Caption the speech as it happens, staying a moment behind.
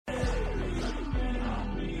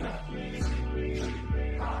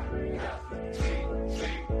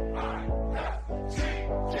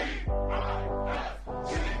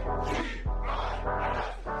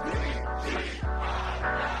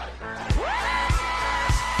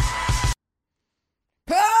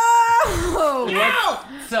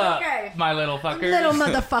my little fuckers? Little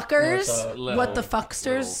motherfuckers. What the Little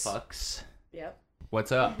fucksters? fucks. Yep.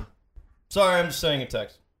 What's up? Sorry, I'm just sending a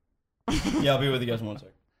text. Yeah, I'll be with you guys in 1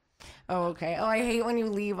 second. Oh, okay. Oh, I hate when you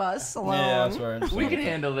leave us alone. Yeah, I'm sorry. I'm just We sending can a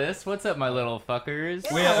text. handle this. What's up, my little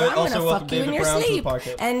fuckers? We I'm also gonna welcome fuck you in David your Brown to the sleep. podcast.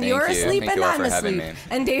 And Thank you're you. asleep Thank and you all I'm for having asleep. me.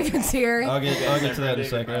 And David's here. I'll get to that in a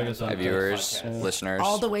second. I'll get Hi, some. viewers, listeners.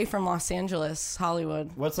 All the way from Los Angeles,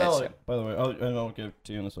 Hollywood. What's that like, by the way? I'll give it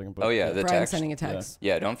to you in a second. But Oh, yeah, the Brian text. sending a text.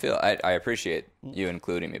 Yeah, don't feel... I appreciate you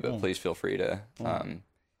including me, but please feel free to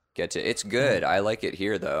get to... It's good. I like it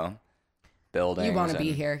here, though. Buildings. You want to be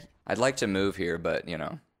and here I'd like to move here, but, you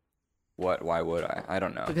know, why would I? I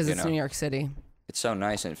don't know. because you it's know? New York City. It's so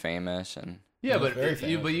nice and famous and... Yeah, It's but very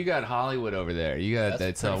famous. you got Hollywood over there. You got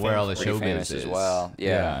That's that's pretty where all the Pretty showbiz famous is as well.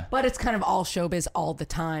 Yeah. But it's kind of all showbiz all the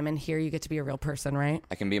time, and here you get to be a real person, right?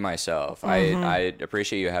 I can be myself. Mm-hmm. I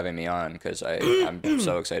appreciate you having me on because I'm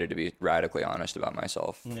so excited to be radically honest about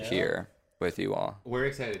myself here with you all. We're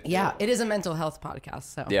excited. Yeah, it is a mental health podcast,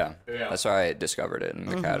 so. Yeah, Yeah. that's why I discovered it in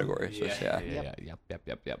the category. So,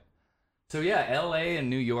 So yeah, L.A. and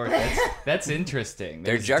New York. That's interesting.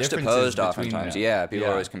 They're There's juxtaposed differences between oftentimes. them. Yeah, people Yeah.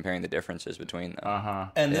 are always comparing the differences between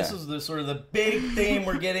them. And this Yeah. is the sort of the big theme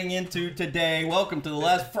we're getting into today. Welcome to the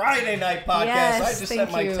last Friday night podcast. Yes, I just thank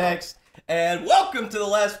sent my you. text. And welcome to the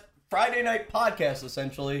last Friday night podcast,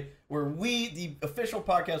 essentially, where the official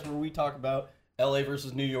podcast where we talk about LA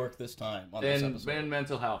versus New York this time on this episode. And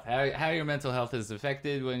mental health. How your mental health is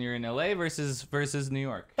affected when you're in L.A. versus New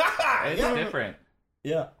York. It's different.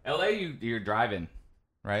 Yeah. L.A. you're driving,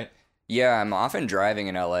 right? Yeah, I'm often driving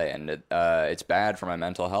in LA, and it's bad for my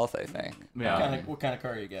mental health, I think. Yeah. What kind of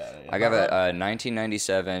car you got? I got a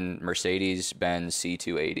 1997 Mercedes-Benz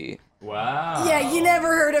C280. Wow. Yeah, you never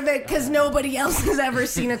heard of it because nobody else has ever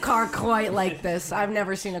seen a car quite like this. I've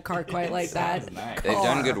never seen a car quite like that. Nice. They've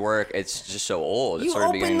done good work. It's just so old. It's You sort of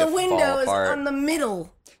open beginning the to fall windows apart. on the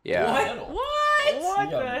middle. Yeah, What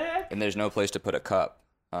the heck? and there's no place to put a cup.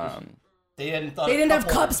 They hadn't thought They of didn't have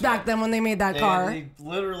cup cups holders back yet. then when they made that car. They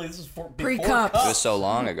literally, this is before Pre-cups. It was so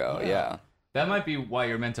long ago. Yeah, That might be why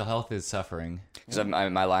your mental health is suffering. because of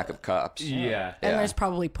my lack of cups. Yeah. And Yeah. there's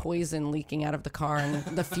probably poison leaking out of the car, and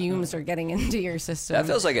the fumes are getting into your system. That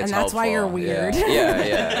feels like it's and that's why you're helpful. weird.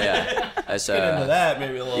 Yeah. That's Get into that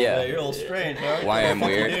maybe a little yeah. bit. You're a little strange, huh? why I'm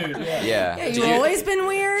weird. Dude, yeah. Yeah. Yeah, Did you've always been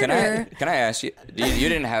weird. Can or? I ask you? You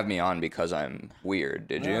didn't have me on because I'm weird,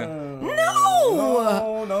 did you?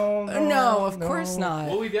 No, of course not.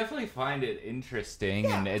 Well, we definitely find it interesting,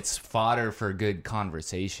 and it's fodder for good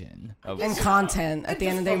conversation. And content at the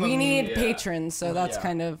end of the day, we need yeah. patrons, so that's Yeah.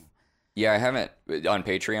 kind of Yeah, I haven't on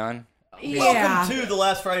Patreon. yeah. Welcome to the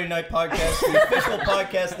Last Friday Night Podcast, the official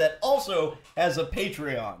podcast that also has a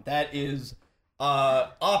Patreon. That is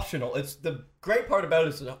optional. It's the great part about it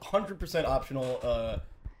is it's 100% optional. Oh,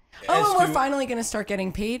 and we're finally going to start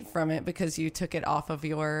getting paid from it because you took it off of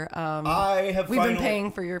your. We've been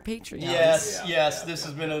paying for your Patreon. Yes. This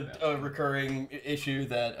has been a recurring issue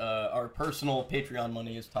that our personal Patreon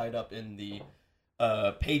money is tied up in the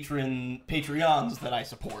Patreons that I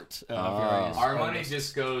support. Various Our money artists.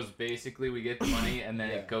 just goes, basically, we get the money, and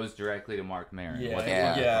then it goes directly to Mark Maron.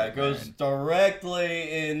 Yeah, it goes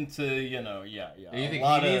directly into, Do you think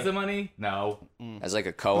lot he needs of- the money? No. As like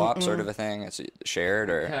a co-op sort of a thing. It's shared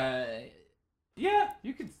or Yeah,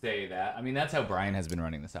 you could say that. I mean, that's how Brian has been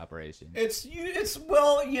running this operation. It's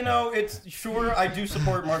sure I do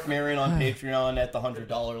support Mark Maron on Patreon at the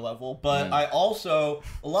 $100 level, but I also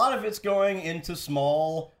a lot of it's going into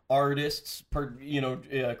small artists,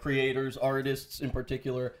 creators, artists in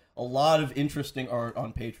particular. A lot of interesting art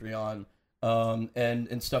on Patreon,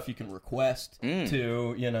 and stuff you can request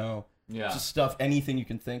to, just stuff anything you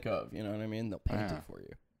can think of. You know what I mean? They'll paint it for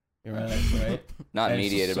you. You're right. not And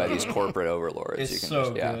it's mediated by so- these corporate overlords. It's You can so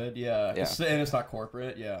just, yeah. good, yeah. And it's not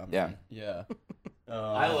corporate, Yeah.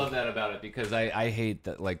 I love that about it because I hate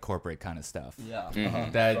that like corporate kind of stuff. Yeah.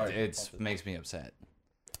 That Sorry. makes me upset.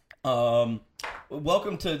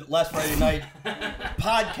 Welcome to Last Friday Night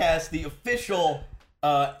Podcast, the official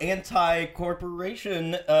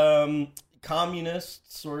anti-corporation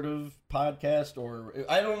communist sort of podcast, or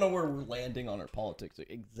I don't know where we're landing on our politics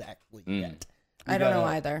exactly yet. I don't know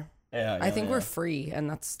either. Yeah, I think we're free, and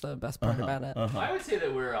that's the best part about it. I would say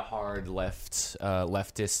that we're a hard leftist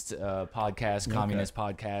podcast, communist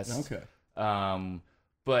podcast. Okay.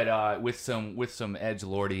 But with some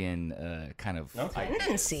edgelordian kind of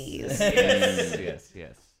Tendencies. yes.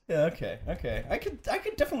 Yeah, okay. I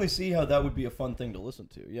could definitely see how that would be a fun thing to listen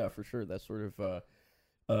to. Yeah, for sure. That's sort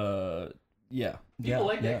of yeah. People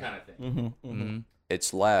like that kind of thing.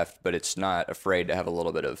 It's left, but it's not afraid to have a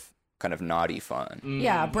little bit of kind of naughty fun.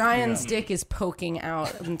 Yeah, Brian's dick is poking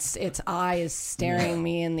out, and its eye is staring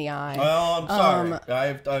me in the eye. Well, I'm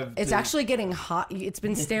sorry. It's actually getting hot. It's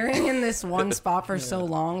been staring in this one spot for so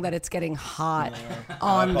long that it's getting hot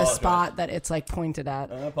on the spot that it's like pointed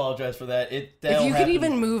at. I apologize for that. If you could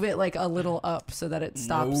even move it like a little up so that it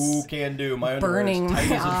stops. No, can do. My burning underwear is tight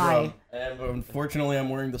my as a eye. drum. And unfortunately, I'm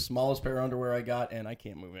wearing the smallest pair of underwear I got, and I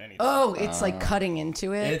can't move anything. Oh, it's like cutting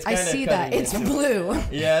into it. It's I kinda see that. cutting It's into blue.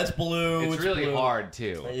 Yeah, it's blue. It's really blue. hard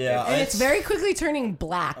too. Yeah, And it's very quickly turning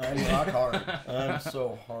black. I'm not hard. I'm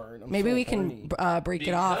so hard. Maybe so we can horny. break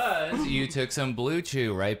it off. Because you took some Blue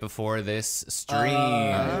Chew right before this stream.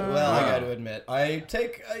 Well, I got to admit, I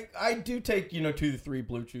do take 2 to 3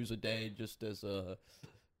 Blue Chews a day just as a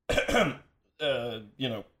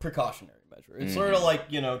precautionary measure. It's sort of like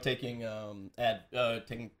taking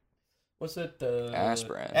what's it?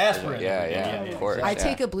 Aspirin. Aspirin. Yeah, of course. I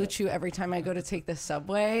take a Blue Chew every time I go to take the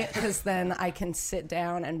subway because then I can sit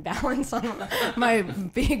down and balance on my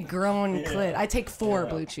big grown clit. I take 4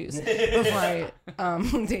 Blue Chews before I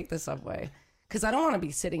take the subway because I don't want to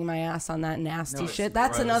be sitting my ass on that nasty shit.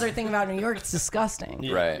 That's another thing about New York. It's disgusting.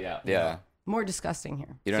 Right. Yeah. Yeah. More disgusting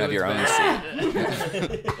here. You don't So have your it's own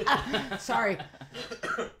seat. Sorry.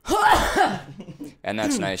 And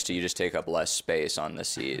that's nice too. You just take up less space on the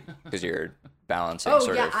seat because you're balancing Oh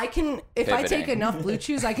sort yeah, of. I can. If I take pivoting. enough Blue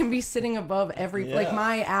Chews, I can be sitting above like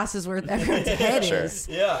my ass is where everyone's head Sure. is.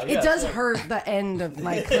 Yeah, It does hurt the end of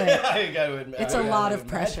my clit. I got to admit, It's a lot of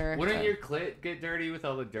pressure. Wouldn't your clit get dirty with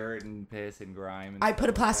all the dirt and piss and grime? And I put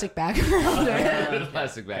a plastic bag around it. put a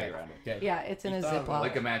plastic bag around it, Okay. Yeah, it's in a Ziploc.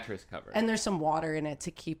 like a mattress cover. And there's some water in it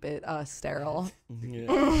to keep it sterile.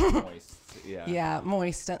 Moist. Yeah. Yeah,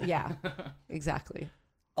 moist. Yeah, exactly.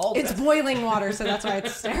 All It's boiling water, so that's why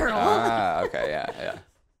it's sterile. Okay. Yeah.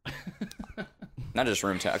 Not just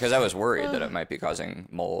room temp, because I was worried that it might be causing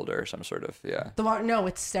mold or some sort of The water, no,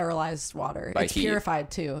 it's sterilized water. By It's heat. purified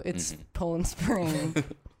too. It's Poland Spring.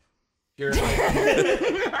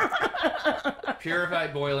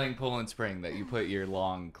 Purified boiling Poland Spring that you put your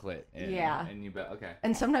long clit in. Yeah. And you okay.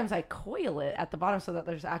 And sometimes I coil it at the bottom so that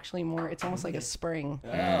there's actually more. It's almost like a spring. You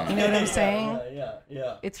know what I'm saying?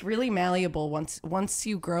 Yeah. It's really malleable. Once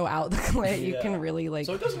you grow out the clit, you can really like.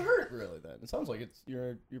 So it doesn't hurt really. Then it sounds like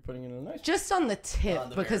you're putting in a nice. Just on the tip, On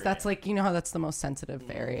the because very that's like how that's the most sensitive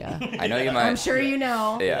area. I know you might. I'm sure you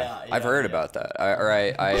know. Yeah, I've heard about that.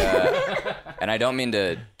 And I don't mean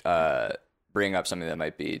to bring up something that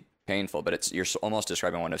might be painful, but you're almost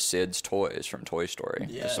describing one of Sid's toys from Toy Story,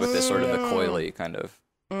 just with this sort of the coily kind of.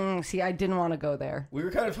 See, I didn't want to go there. We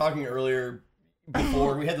were kind of talking earlier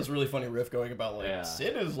before. We had this really funny riff going about Yeah.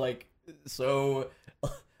 Sid is so.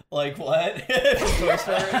 Like what? Toy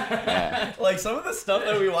Story? Like some of the stuff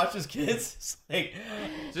that we watch as kids is like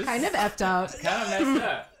Just Kind of effed up. kind of messed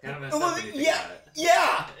up. Kind of messed up. when you think about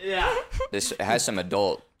it. yeah. This has some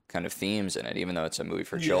adult kind of themes in it, even though it's a movie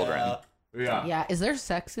for children. Yeah. Yeah. Is there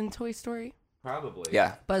sex in Toy Story? Probably.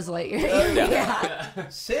 Yeah. Buzz Lightyear. Yeah.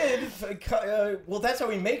 Sid, well, that's how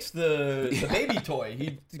he makes the baby toy.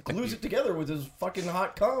 He glues it together with his fucking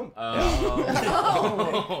hot cum.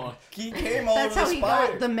 Oh. He came all That's over how the he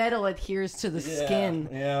spider. got the metal adheres to the skin.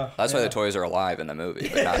 Yeah. That's why the toys are alive in the movie,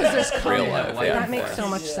 but not Because there's in real cum. life. Like Yeah. That makes so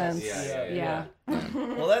much Yes. sense. Yeah.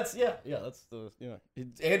 Well, that's that's the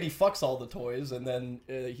Andy fucks all the toys, and then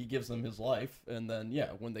he gives them his life, and then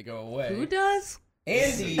when they go away, Who does?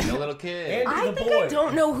 Andy, The little kid. Andy I the think boy. I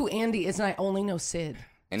don't know who Andy is, and I only know Sid.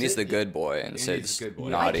 And he's the good boy, and He's Sid's the good boy. I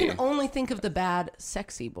naughty. can only think of the bad,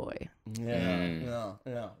 sexy boy. Yeah.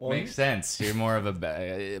 Well, Makes sense. You're more of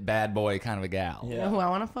a bad boy kind of a gal. You know who I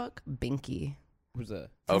want to fuck? Binky. who's that?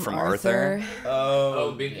 Oh, from Arthur?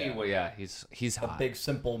 Oh, Binky. Well, yeah, he's A hot. big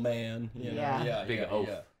simple man. You know? Yeah. Big oaf.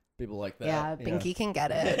 People like that. Yeah, Binky can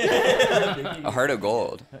get it. A Heart of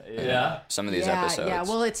Gold. Yeah. Some of these yeah, episodes. yeah.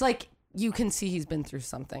 Well, it's like you can see he's been through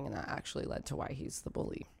something, and that actually led to why he's the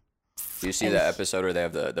bully. Do you see that episode where they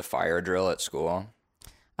have the fire drill at school?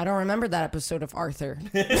 I don't remember that episode of Arthur.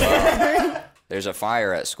 There's a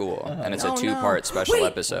fire at school, and it's a Oh, no. 2-part special Wait.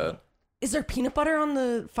 episode. Is there peanut butter on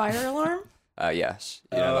the fire alarm? Yes.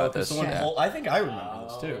 You know about this? Someone Yeah. pulled, I think I remember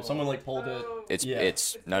this too. Someone pulled it.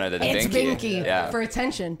 It's none other than It's Binky. Binky Yeah. for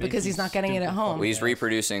attention because he's not getting it at home. Well, he's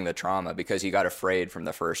reproducing the trauma because he got afraid from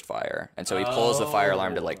the first fire, and so he pulls the fire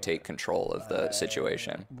alarm to take control of the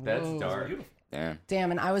situation. That's dark. Yeah.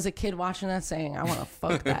 Damn, and I was a kid watching that saying, I want to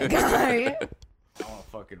fuck that guy. I want to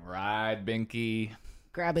fucking ride Binky.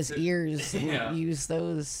 Grab his ears and use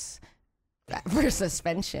those for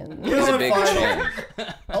suspension. He's a big Fire.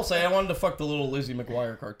 chin. I'll say I wanted to fuck the little Lizzie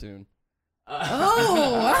McGuire cartoon.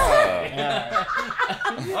 Oh, wow.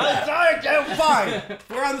 I'm sorry, fine.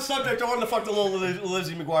 We're on the subject. I wanted to fuck the little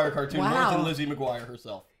Lizzie McGuire cartoon more Wow. than Lizzie McGuire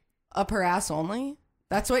herself. Up her ass only?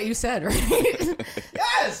 That's what you said, right?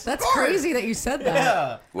 Yes, That's of course. crazy that you said that.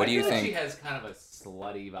 Yeah, What do you I feel like think? She has kind of a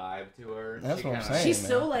slutty vibe to her. That's She what I'm kinda- saying. She's man.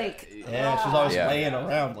 so like, Yeah, she's always Yeah. laying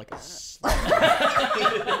around like a.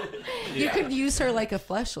 you could use her like a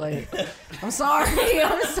fleshlight. I'm sorry.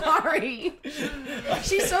 I'm sorry.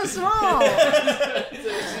 She's so small. I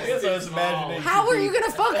guess I was imagining. How are you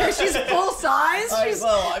gonna fuck her? She's full size. She's,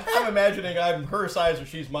 I'm imagining I'm her size or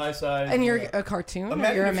she's my size. and you're a cartoon. Or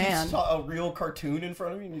Imagine you're a if you man. saw a real cartoon in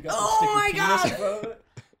front of you and you got Oh to stick my your penis in God. front of it.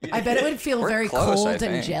 I bet it would feel We're very close, I cold and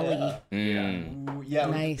think. jelly. Mm. Yeah,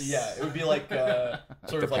 Nice. Yeah, it would be like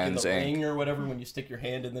sort of like in the Depends, eh? ring or whatever when you stick your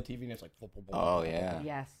hand in the TV and it's like. Oh yeah,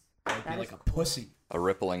 Yes. It'd be that like is a pussy. a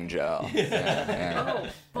rippling gel. Yeah. Oh,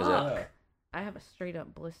 Is fuck. it? I have a straight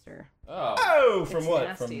up blister. Oh, Oh, from It's what?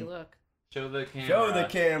 nasty. From Look. show the camera. show the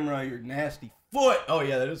camera your nasty foot. Oh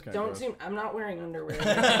yeah, that is kind of. Don't zoom. I'm not wearing underwear. You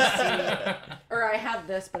can see, or I have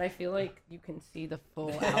this, but I feel like you can see the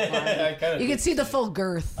full outline. You can see the full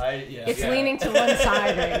girth. It's leaning to one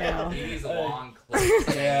side right now. These long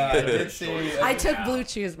clips. Yeah, I did see. I took blue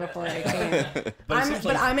chews before I came.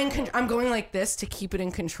 I'm going like this to keep it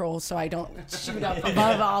in control so I don't shoot up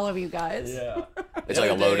above all of you guys. Yeah. It's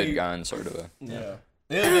like a loaded gun, sort of. Yeah.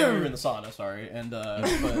 The other day we were in the sauna, sorry, and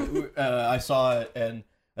I saw it, and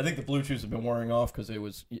I think the blue chews have been wearing off because it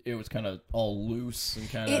was kind of all loose and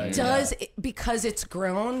kind of. It does because it's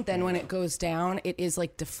grown. Then when it goes down, it is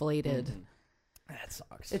like deflated. That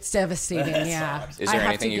sucks. It's devastating. That yeah. sucks. Is I there have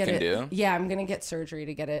anything to you get can it- do? Yeah, I'm gonna get surgery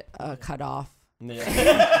to get it cut off. Yeah.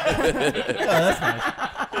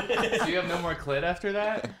 Do you have no more clit after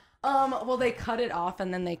that? Well, they cut it off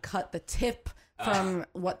and then they cut the tip from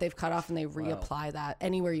what they've cut off and they reapply that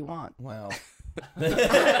anywhere you want. Wow. Where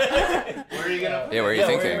are you gonna? Yeah, where are you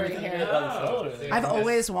thinking? I've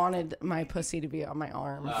always wanted my pussy to be on my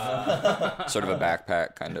arm. Sort of a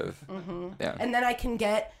backpack, kind of. Yeah. And then I can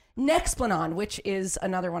get Nexplanon, which is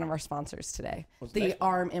another one of our sponsors today. The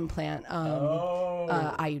arm implant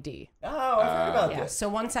IUD. Oh, I heard about Yeah. this. So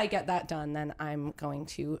once I get that done, then I'm going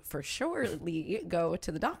to for surely go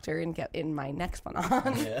to the doctor and get in my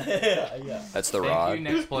Nexplanon. Yeah. That's the Thank rod. you,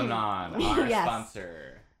 Nexplanon, our Yes.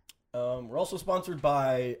 sponsor. We're also sponsored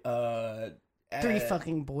by 3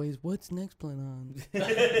 fucking boys. What's Nexplanon?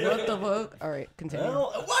 What the fuck? All right, continue.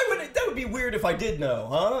 Well, why would it? That would be weird if I did know,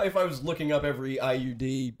 huh? If I was looking up every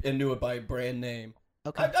IUD and knew it by brand name.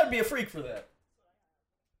 Okay. I'd be a freak for that.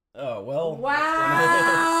 Oh well.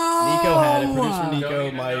 Wow. Nico had it. Producer Don't Nico,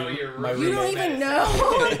 even know your my You don't roommate. even know.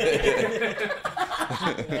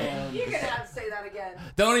 You're gonna have to say that again.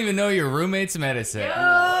 Don't even know your roommate's medicine.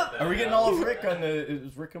 Are we getting all of Rick on the?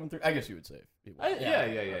 Is Rick coming through? I guess you would say.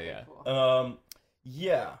 Yeah.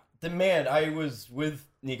 Yeah. The man, I was with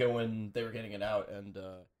Nico when they were getting it out, and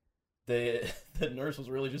the nurse was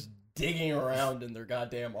really just digging around in their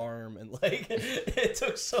goddamn arm, and like it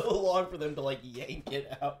took so long for them to like yank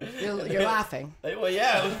it out. You're laughing. Well,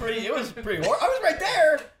 yeah, it was pretty. I was right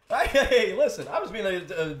there. Hey, listen, I was being a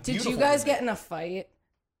Did beautiful you guys man. get in a fight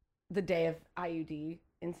the day of IUD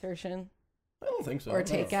insertion I don't think so. or no.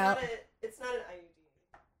 takeout? It's not an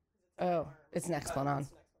IUD. Oh, it's Nexplanon.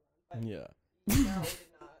 Yeah. No, we did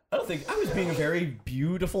not. I don't think I was being very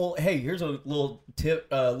beautiful. Hey, here's a little tip,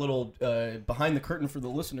 behind the curtain for the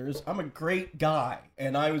listeners. I'm a great guy,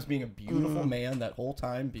 and I was being a beautiful man that whole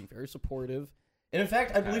time, being very supportive. And in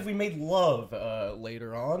fact, I believe we made love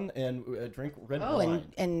later on and drank red Oh,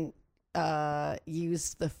 wine. and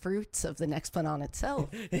used the fruits of the Nexplanon itself.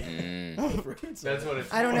 That's what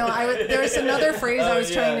it's. I don't know. There was another phrase I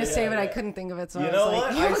was trying to say, but I yeah. couldn't think of it. So You I know was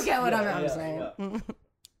like, what? "You get what I'm yeah, saying."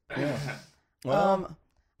 Yeah. Well,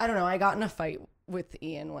 I don't know. I got in a fight with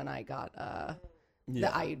Ian when I got the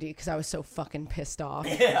yeah. IUD because I was so fucking pissed off.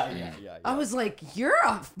 Yeah. I was like, "You're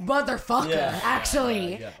a motherfucker," Yeah.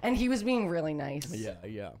 actually, Yeah. and he was being really nice.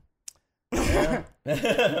 Yeah.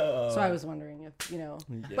 So I was wondering if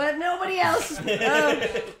but nobody else.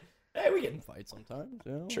 Hey, we get in fights sometimes.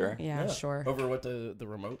 You know? Sure. Yeah, sure. Over what the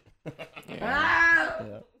remote? Ah!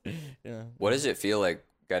 Yeah. What does it feel like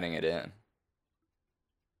getting it in?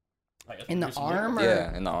 I guess In the producing you. arm, or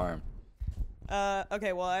Yeah, in the arm.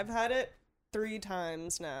 Okay, well, I've had it 3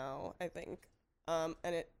 times now, I think. And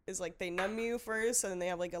it is like they numb you first, and then they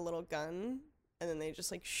have like a little gun, and then they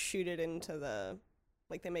just like shoot it into the,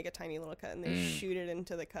 like they make a tiny little cut, and they shoot it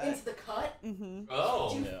into the cut. into the cut. Mm-hmm. Oh.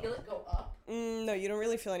 Do you feel it go up? No, you don't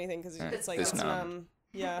really feel anything because it's like It's it's numb. numb.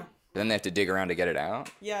 Yeah. Then they have to dig around to get it out.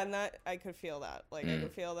 Yeah, and that I could feel that. Like I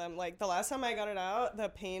could feel them. Like the last time I got it out, the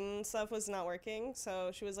pain stuff was not working.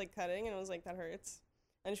 So she was like cutting, and it was like, that hurts.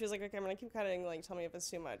 And she was like, okay, I'm gonna keep cutting. Like, tell me if it's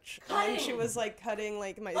too much. And then she was like cutting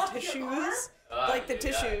like my tissues, like the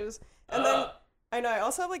tissues. And then I know I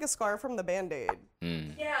also have like a scar from the Band-Aid.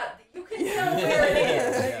 Yeah, you can tell where it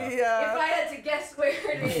is. Yeah. If I had to guess where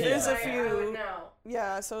it is, There's a I few. would know.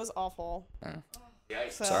 Yeah, so it was awful.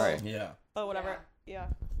 So, Sorry. Yeah. But whatever. Yeah.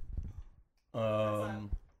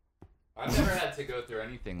 I've never had to go through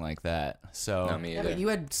anything like that. So No, me Yeah, either. but you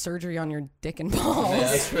had surgery on your dick and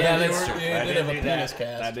balls. yeah, that's true. I did have a penis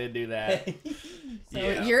cast. I did do that. So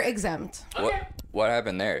you're exempt. What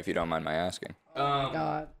happened there, if you don't mind my asking?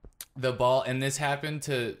 God. The ball, and this happened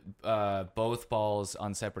to both balls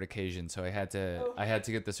on separate occasions. So I had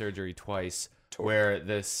to get the surgery twice, where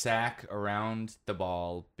the sac around the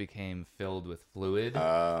ball became filled with fluid.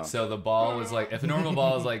 So the ball was like, if a normal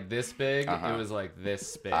ball is like this big, it was like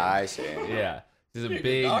this big. I see. Yeah, it's a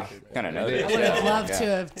big. Kind of know I this. would have Yeah. loved to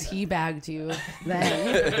have teabagged you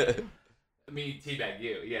then. Me teabag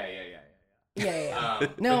you. Yeah. Yeah.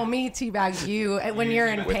 No, me teabag you when you're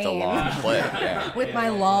in With pain. the long clip. Yeah. With my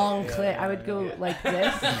long clit, I would go like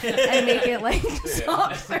this and make it like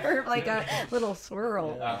soft serve, like a little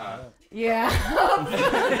swirl. Yeah.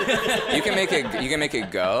 You can make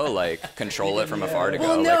it go, like control it from afar to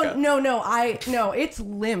Well, go. no, it's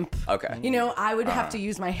limp. Okay. You know, I would have to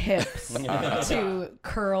use my hips to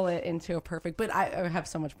curl it into a perfect. But I have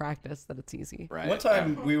so much practice that it's easy. Right. One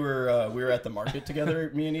time we were at the market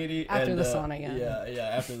together, me and Edie. After and, the sauna, yeah. Yeah,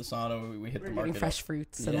 after the sauna, we hit the We're market. getting fresh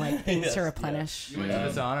fruits and Yeah. like things Yes, to replenish. You went to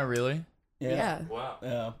the sauna, really? Yeah.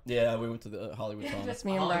 Wow. Yeah, we went to the Hollywood sauna. Just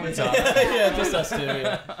me and Brian. Yeah, just us two.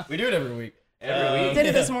 Yeah. We do it every week. Every week. Did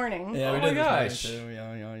it this morning. Yeah, Oh we my did this morning, gosh. too.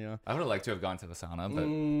 Yeah. I would have liked to have gone to the sauna, but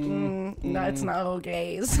No, it's not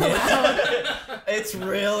okay. It's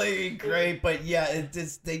really great, but yeah,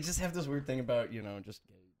 they just have this weird thing about just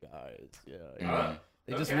gay guys. Yeah,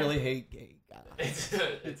 they just really hate gay guys.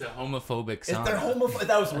 it's a homophobic sauna. They're homophobic.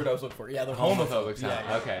 That was the word I was looking for. Yeah, they're homophobic homophobic. sauna.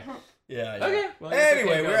 Yeah. Okay. Yeah. Okay. Well,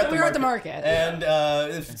 Anyway, we were at the market. and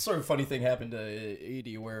this sort of funny thing happened to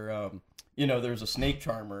Edie where there's a snake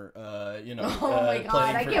charmer. Oh my god!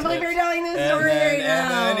 playing I for can't believe you're tips. telling this And story right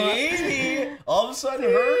then now. Edie, all of a sudden,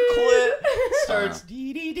 her clit starts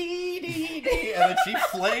dee dee dee dee dee, and then she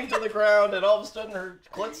flamed to the ground, and all of a sudden, her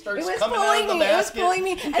clit starts It was coming out of the pulling me. It was basket. pulling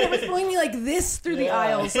me, and it was pulling me like this through the Yeah.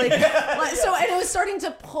 aisles, like so. And it was starting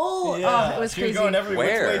to pull. Yeah, Oh, it was she crazy. going every which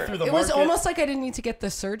Where? way through the It was market. almost like I didn't need to get the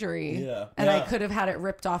surgery. Yeah. And I Yeah. could have had it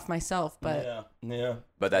ripped off myself, but Yeah.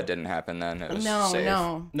 But that didn't happen then. It was no. safe.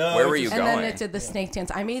 No. Where it were you just- And going? then it did the snake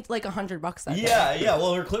dance. I made like $100 that day. Yeah.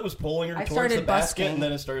 Well, her clit was pulling her I towards started the basket, busking. and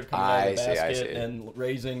then it started coming out of the I see. basket and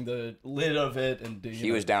raising the lid of it. And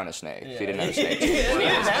He was down a snake. She didn't have a He snake.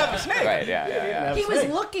 didn't have a snake. Right. Yeah. He was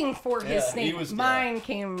looking for his Yeah, he snake. was- Mine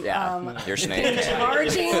came Yeah. Your snake.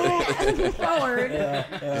 charging forward.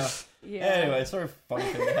 Yeah. Yeah. Anyway, sort of funny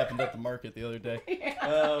thing that happened at the market the other day.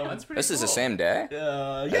 That's pretty This is the cool. same day.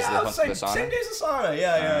 Yeah, the same sauna? day as the sauna.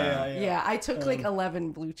 Yeah. Yeah, I took like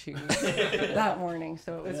 11 blue chews that morning,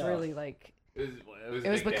 so it was Yeah. really like It was it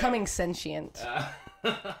was big day. becoming sentient.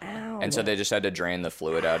 Ow. And so they just had to drain the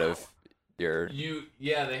fluid out of your.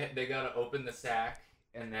 They gotta open the sack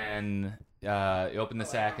and then you open the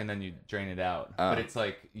sack and then you drain it out. But it's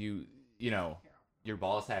like your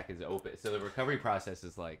ball sack is open, so the recovery process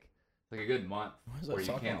is like a good month is that where you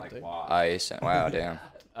sucking can't all like day? wash. Ice. Wow, damn.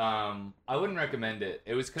 I wouldn't recommend it.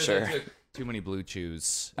 It was because Sure. I took too many Blue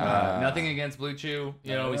Chews. Nothing against Blue Chew.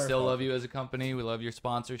 You know, we they're still fun. love you as a company. We love your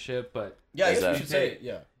sponsorship, but Yeah, I Is guess we that- should say,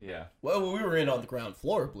 yeah. yeah. Well, we were in on the ground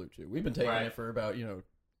floor of Blue Chew. We've been taking Right. it for about,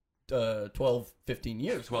 12, 15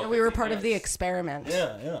 years. 12, We were 15 part of the years. experiment.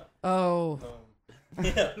 Yeah. Oh.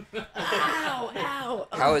 Yeah. Ow.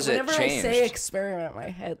 How has it Whenever I say changed? experiment, my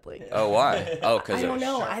head like Oh, why? Oh, because I don't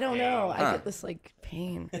know. I don't know. I Huh. get this like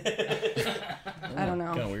pain. I don't know.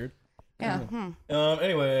 Kind of weird. Yeah.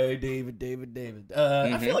 Anyway, David.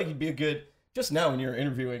 I feel like you'd be a good, just now when you're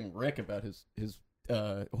interviewing Rick about his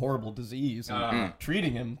horrible disease and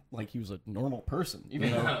treating him like he was a normal person,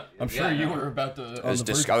 even though I'm sure you were about to. I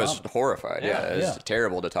was horrified. Yeah, it was Yeah.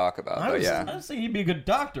 terrible to talk about. I But was yeah. saying he'd be a good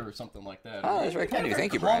doctor or something like that. Oh, that's very kind of you.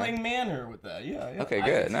 Thank you, Brian. Calming manner with that. Yeah. Okay, I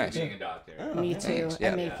good, can see nice. Being a doctor. Me too. Yeah.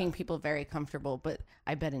 And making people very comfortable, but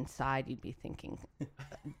I bet inside you'd be thinking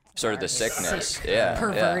Sort of the sickness. sick, Yeah.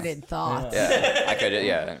 perverted thoughts. Yeah. I could.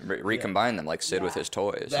 Yeah. Recombine them like Sid with his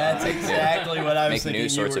toys. That's exactly what I was Make thinking. new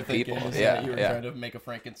sorts you were of people. thinking, is Yeah, that you were yeah. trying to make a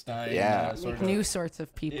Frankenstein. Yeah. Sort Make of. new sorts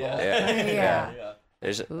of people. Yeah. Yeah. Yeah.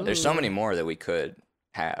 Yeah. There's so many more that we could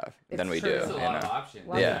have It's than we true. do. There's a You lot of know? options.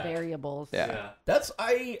 Lots Yeah. of variables. Yeah. That's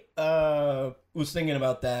I was thinking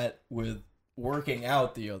about that with working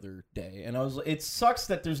out the other day, and it sucks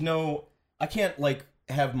that I can't like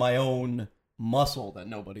have my own muscle that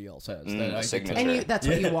nobody else has. That I signature. And that's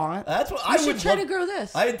what you want. That's what I I should would try love, to grow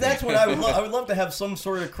this. That's what I would love. I would love to have some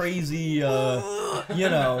sort of crazy,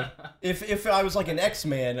 if I was like an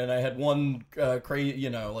X-Man and I had one crazy,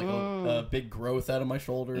 like a big growth out of my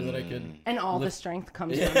shoulder that I could. and all the strength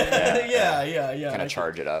comes from it. Yeah. Kind of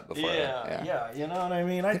charge it up before. Yeah. You know what I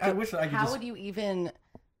mean? I wish I could How just. would you even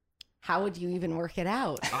work it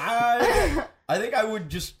out? I think I would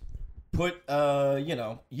just put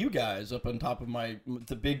you guys up on top of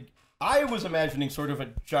the big. I was imagining sort of a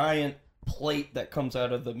giant plate that comes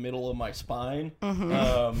out of the middle of my spine.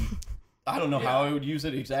 I don't know how I would use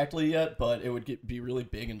it exactly yet, but it would be really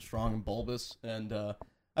big and strong and bulbous, and I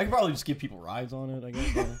could probably just give people rides on it, I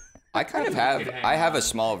guess. I kind of have. I have a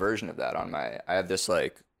small version of that on my. I have this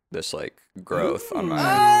growth on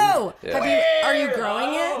my. Oh, Yeah. are you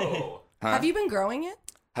growing it? Oh. Huh? Have you been growing it?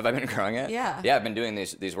 Have I been growing it? Yeah. Yeah, I've been doing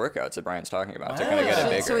these workouts that Brian's talking about to kind of get it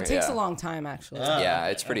bigger. So it takes yeah. a long time, actually. Yeah,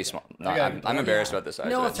 it's pretty small. No, I'm embarrassed about the size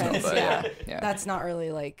No of it. still, offense. but Yeah. That's not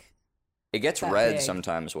really like. It gets that red big.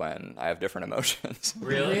 sometimes when I have different emotions.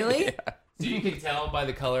 Really? Really? So you can tell by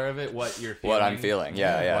the color of it what you're feeling. What I'm feeling.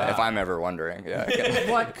 Yeah. Wow. If I'm ever wondering. Yeah.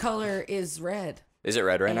 What color is red? Is it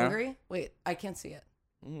red right now? Angry? Wait, I can't see it.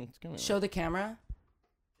 It's kinda- Show the camera.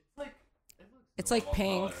 Like, It's like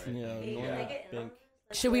pink. Yeah, pink.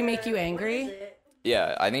 Should we make you angry?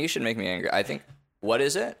 Yeah, I think you should make me angry. I think. What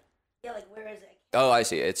is it? Yeah, like where is it? Oh, I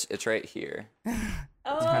see. It's right here.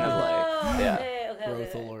 Oh, kind of like- yeah. okay.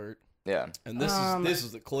 Growth alert. Yeah. And this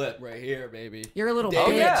is the clip right here, baby. You're a little Oh,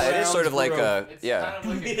 bitch. Yeah, it is sort of like Growth. a it's yeah. kind of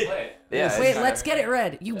like a clit. Yeah. it's Wait, kind let's of- get it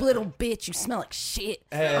red. You little bitch. You smell like shit.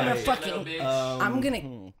 I'm gonna Hey. fucking. Little bitch. I'm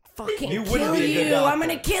gonna fucking You wouldn't kill be a good you. I'm doctor.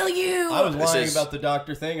 gonna kill you. I was lying is- about the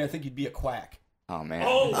doctor thing. I think you'd be a quack. Oh man.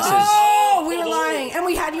 Oh, we were lying, and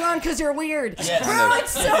we had you on because you're weird. Yes. Bro,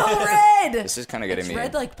 it's so red. This is kind of getting It's me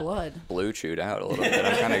red like blood. blue chewed out a little bit.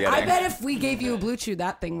 I'm kind of I getting. bet if we gave you a blue chew,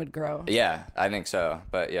 that thing would grow. Yeah, I think so.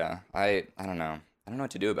 But yeah, I don't know. I don't know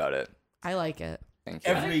what to do about it. I like it. Thank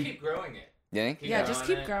you. Every- Keep growing it. You think? Yeah, just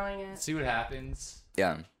growing keep it. growing it. See what happens.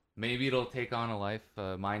 Yeah. Maybe it'll take on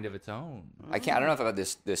a mind of its own. I can't. I don't know if I have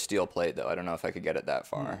this steel plate though. I don't know if I could get it that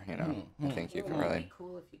far. You know. I think you can It'd really. be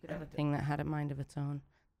cool if you could have a thing that had a mind of its own.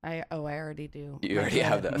 I already do. You already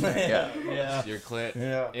have that thing. Yeah. Yeah. Your clit.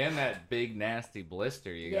 Yeah. And that big nasty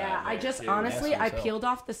blister you got. Yeah, I there, just too. honestly, I Nasty as hell. peeled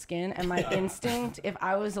off the skin, and my instinct, if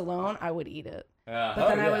I was alone, I would eat it. Yeah. But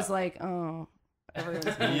then I yeah. was like, oh, everyone's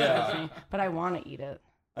gonna Yeah. judge me. But I want to eat it.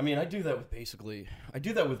 I mean, I do that with Ate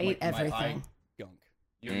my eye everything. gunk.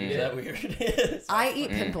 You Mm. eat Is that it. weird? I eat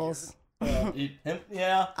pimples. Eat hemp?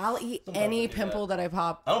 Yeah. I'll eat Sometimes any I do pimple that I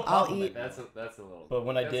pop. I don't pop I'll them, eat. That's a little. But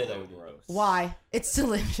when I that's a did, I little would do it. gross. Why? It's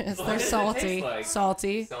delicious. What They're does it salty. taste like?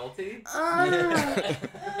 Salty. Salty.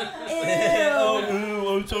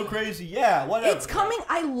 Oh, it's so crazy. Yeah, whatever. It's coming.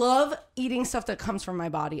 I love eating stuff that comes from my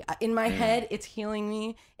body. In my head, it's healing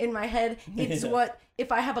me. In my head, it's what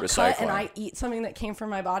if I have a cut and Recycling. I eat something that came from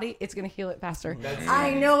my body, it's gonna heal it faster.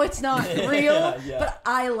 I know it's not real, Yeah. but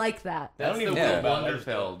I like that. That's don't the even Will know about it.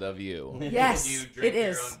 Wonderfeld of you. Yes, you it drink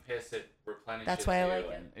is. your own piss, it replenishes That's why I you,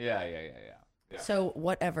 like it. and- Yeah. So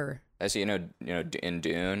whatever. I see. You know, in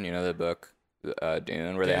Dune, you know the book,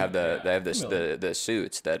 Dune, where they have the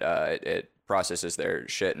suits that it processes their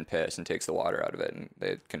shit and piss and takes the water out of it, and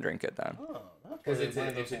they can drink it then. Because it's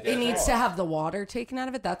a It needs to have the water taken out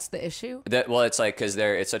of it. That's the issue. Well, it's like because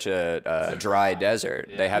it's such a dry desert.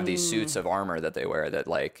 They have these suits of armor that they wear that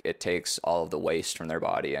like it takes all of the waste from their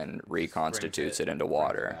body and reconstitutes it into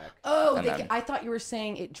water. Oh, And then- I thought you were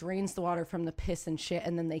saying it drains the water from the piss and shit,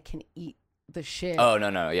 and then they can eat the shit. Oh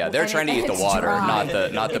no, yeah, they're And trying to eat the it's water, dry. not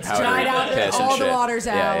the It's powdered dried out, piss and all the shit. water's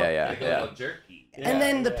out. Yeah. Like a little jerky. And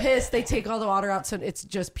then the piss, they take all the water out, so it's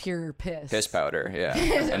just pure piss. Piss powder, yeah,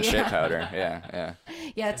 and shit powder, yeah.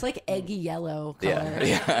 Yeah, it's like eggy yellow color.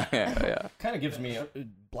 Yeah. kind of gives me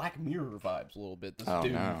Black Mirror vibes a little bit. This Oh,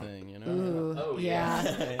 Dune no. thing, you know. Ooh, Oh,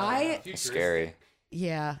 yeah. I Scary.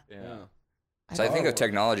 yeah. Yeah. So I think of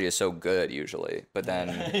technology as so good usually, but then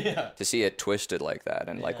Yeah. to see it twisted like that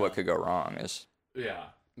and like what could go wrong is Yeah.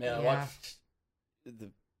 Man, Yeah.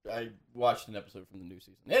 I watched an episode from the new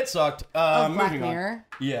season. It sucked. Of Black moving on. Mirror.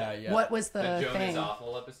 Yeah. What was The the Joan thing? is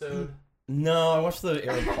Awful episode. No, I watched the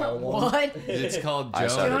Aaron Paul one. What? It's called I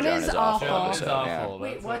saw the Joan. Joan Joan is is awful. awful. Joan is episode, yeah. awful.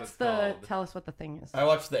 Wait, That's what what's it's the? called. Tell us what the thing is. I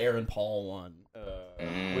watched the Aaron Paul one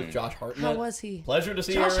with Josh Hartnett. How was he? Pleasure to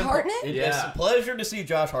see Josh Aaron Hartnett? It's Yeah. a pleasure to see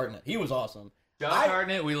Josh Hartnett. He was awesome. Josh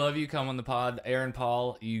Hartnett, we love you. Come on the pod. Aaron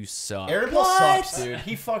Paul, you suck. Aaron Paul What? sucks, dude.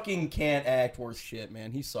 He fucking can't act worth shit,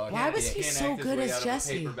 man. He sucks. Why was Yeah. he Can't so act his good way as out of a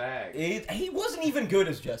Jesse? paper bag. He wasn't even good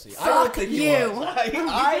as Jesse. I Fuck don't think he you. was. He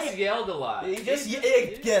just yelled a lot.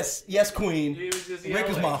 Yes, queen. He was just Rick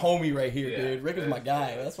is yelling. my homie right here, Yeah, dude. Rick is my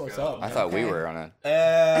guy. That's what's go. up. I man. thought we Okay. were on it.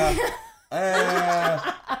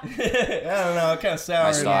 I don't know. Kind of sour.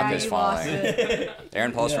 My stock Yeah, is you lost falling. it.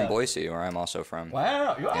 Aaron Paul's Yeah. from Boise, where I'm also from.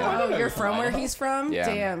 Wow. Oh, you're from where he's from? Yeah.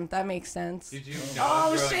 Damn, that makes sense. Did you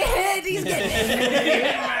Oh shit, he's getting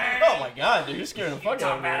it. Oh my god, dude, you're scaring the fuck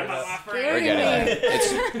out of me. right now. We're Scaring getting me.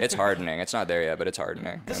 it. It's hardening. It's not there yet, but it's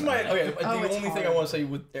hardening. This is my okay. Oh, The it's only thing I hard. want to say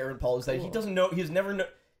with Aaron Paul is that he doesn't know. He's never know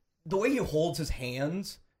the way he holds his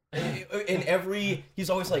hands. In every, he's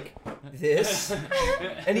always like this,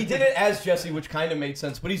 and he did it as Jesse, which kind of made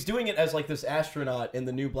sense. But he's doing it as like this astronaut in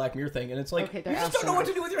the new Black Mirror thing, and it's like Okay, you they're just don't know what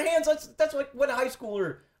to astronauts. do with your hands. That's like what a high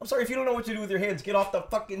schooler. I'm sorry if you don't know what to do with your hands. Get off the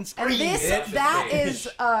fucking screen. And this, bitch. that is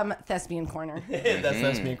thespian corner.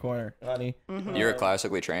 That's me corner, honey. You're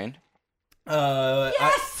classically trained.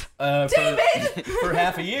 Yes, David. For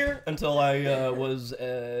half a year until I was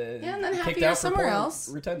and then half a kicked year out for somewhere poor else.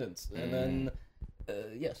 attendance, and then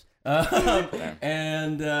yes, Okay.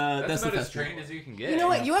 and That's the about as festival. trained as you can get. You know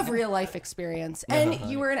what? You have real life experience, and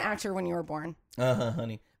you were an actor when you were born.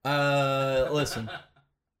 Honey. Listen,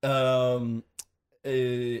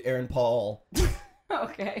 Aaron Paul.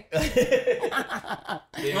 Okay.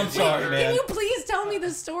 I'm sorry, man. Can you please tell me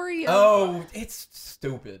the story? Of... Oh, it's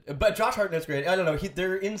stupid. But Josh Hartnett's great. I don't know.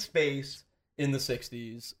 They're in space in the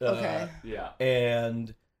 '60s. Okay. Yeah.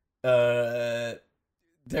 And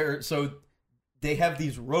they have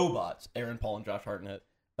these robots, Aaron Paul and Josh Hartnett,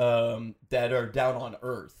 that are down on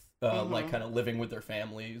Earth, like kind of living with their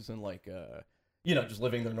families and like just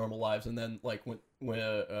living their normal lives. And then like when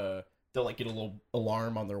they'll like get a little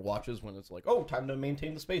alarm on their watches when it's like, oh, time to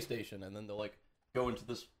maintain the space station, and then they'll like go into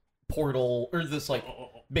this portal or this like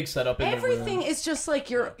big setup in Everything the room. is just like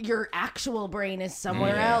your actual brain is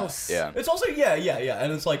somewhere else. Yeah. It's also yeah,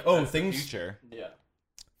 and it's like That's the things. future. Yeah.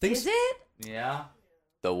 Is it? Yeah.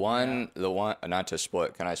 The one, not to spoil.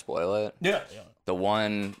 Can I spoil it? Yeah. The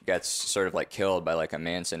one gets sort of like killed by like a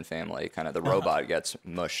Manson family. Kind of the robot gets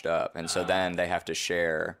mushed up, and so then they have to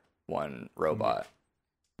share one robot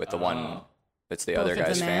with the one. It's the Both other of the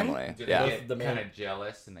guy's men? family. Do Yeah. they get The man- kind of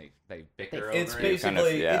jealous and they bicker It's over basically Kind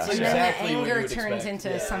of, yeah. it's And then exactly the what you anger would turns expect. into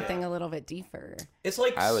Yeah, something yeah. a little bit deeper. It's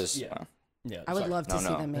like I was. yeah. Yeah, I would sorry. love to No, see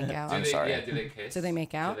no. them make it? out. Do I'm they, sorry. Yeah, do they kiss? Do they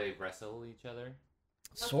make out? Do they wrestle each other?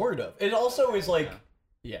 Sort of. It also is like,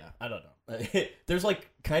 yeah, I don't know. There's like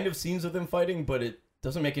kind of scenes of them fighting, but it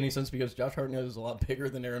doesn't make any sense because Josh Hartnett is a lot bigger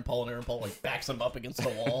than Aaron Paul, and Aaron Paul like backs him up against the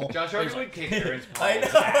wall. Josh Hartnett would kick Aaron I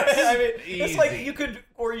Paul's know. ass. I mean, it's like Easy. you could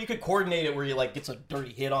coordinate it where you like gets a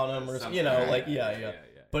dirty hit on him or Something like like yeah. that. Yeah.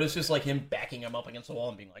 But it's just like him backing him up against the wall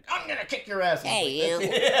and being like, "I'm gonna kick your ass." And Hey, he's like,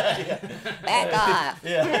 you. yeah. Back off.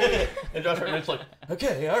 Yeah. And Josh Hartnett's like,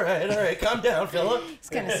 "Okay, all right, calm down, fella." He's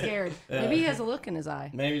kind of scared. Maybe he has a look in his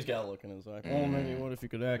eye. Maybe he's got a look in his eye. Oh, maybe what if you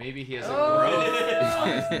could act? Maybe he has a growth on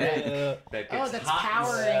his neck that gets Oh, that's hot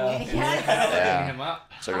powering. and Yes. powering Yeah. him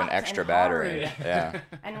up. Sort of an Hot and extra battery. hard. Yeah.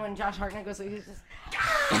 And when Josh Hartnett goes, he's just,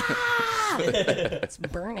 "Ah!" It's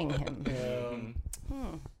burning him.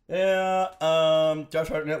 Josh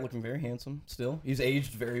Hartnett looking very handsome still. He's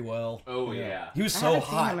aged very well. Oh yeah. He was I so haven't seen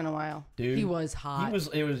hot. him in a while. Dude. He was hot. It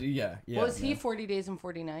was yeah. was he man. 40 Days and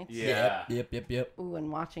 40 Nights? Yeah. Yep. Ooh,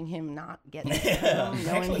 and watching him not get Yeah. cum, I knowing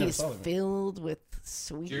actually never he's saw him. filled with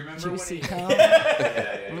sweet, Do you remember when juicy he- cum.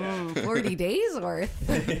 Yeah. 40 days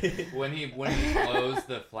worth. When he blows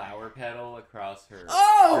the flower petal across her.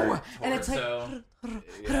 Oh! her And it's like, torso.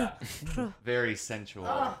 Yeah. Very sensual.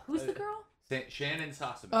 Who's the girl? Shannon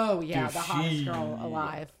Sossaman. Oh, yeah, Dude, the hottest she- girl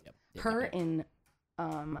alive. Her in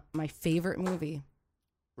my favorite movie.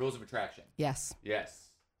 Rules of Attraction. Yes. Yes.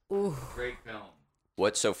 Ooh. Great film.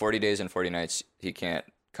 What? So 40 days and 40 nights, he can't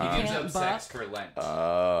He come. gives can't up sex buck. for Lent.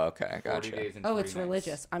 Oh, okay, 40 gotcha. days and Oh, 40 it's nights.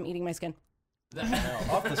 religious. I'm eating my skin.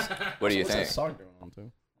 Off the, What do you what's that think? sock going on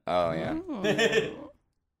too? Oh yeah, Mm.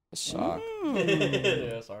 the sock.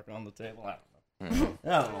 Yeah, sock on the table. I don't know. I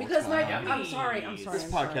don't know Because what's my, going on. I'm sorry. This I'm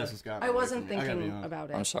podcast sorry. has got. I wasn't thinking about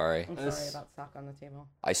it. I'm sorry. I'm sorry about sock on the table.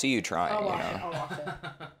 I see you trying. I'll You watch it. know. I'll watch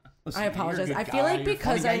it. Listen, I apologize. you're a I good feel like guy, you're a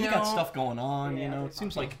because funny I guy, you got know- stuff going on. Yeah, You know, we're it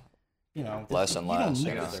seems talking. like, you know, Less and you don't less, need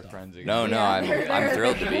you know. this They're stuff. friends again. No, Yeah. I'm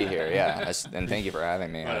thrilled to be here. Yeah, and thank you for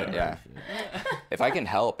having me. Yeah. If I can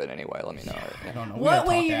help in any way, let me know. I don't know. What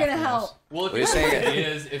way you gonna help? Well, if What you are you have saying?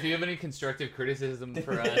 ideas, if you have any constructive criticism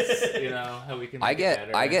for us, how we can. I make it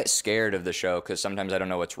better. I get scared of the show because sometimes I don't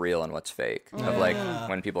know what's real and what's fake. Of like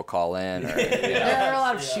when people call in or There are a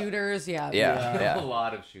lot of shooters. Yeah. yeah. a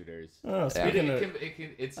lot of shooters. Oh, It's speaking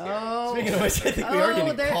scary. Oh. of which, I think we are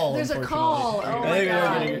getting a call. there's a unfortunately. call. Oh I my think we are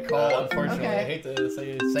God. getting a call. Unfortunately, Okay. I hate to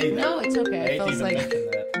say that. No, it's okay. I It hate to feels even like.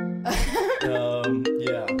 mention that.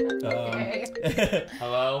 Yeah. Okay.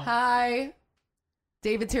 Hello. Hi.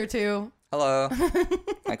 David's here too. Hello.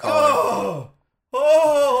 I call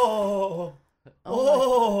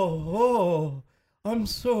Oh, I'm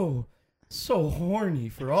so horny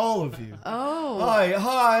for all of you. Oh. Hi.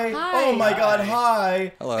 Hi. Oh my God,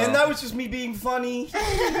 hi. Hello. And that was just me being funny.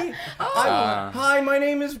 Hi, my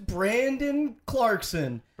name is Brandon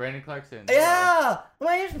Clarkson. Brandon Clarkson. Yeah,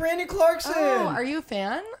 my name's Brandon Clarkson. Oh, are you a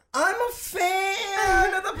fan? I'm a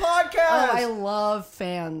fan of the podcast. Oh, I love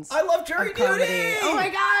fans. I love Jury of comedy. Duty. Oh my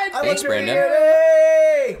God. I Thanks, love Jury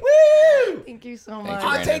Brandon. Duty. Woo! Thank you so Thank much. you,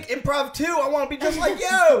 I Brandon. take improv too. I want to be just like you.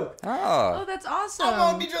 Oh, Oh. that's awesome. I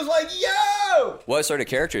want to be just like you. What sort of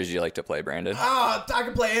characters do you like to play, Brandon? I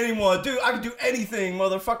can play anyone, dude. I can do anything,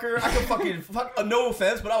 motherfucker. I can fucking fuck. No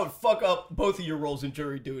offense, but I would fuck up both of your roles in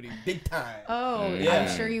Jury Duty, big time. Oh, Yeah.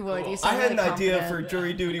 I'm sure you would. You I sound had an really idea for confident.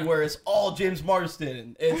 Jury Duty where it's all James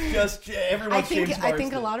Marsden. It's just everyone's James Marsden. I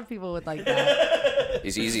think a lot of people would like that.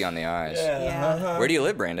 He's easy on the eyes. Yeah. Uh-huh. Where do you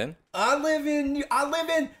live, Brandon? I live in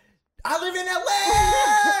LA.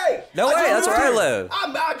 No way, that's where I here. live.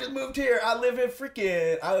 I just moved here. I live in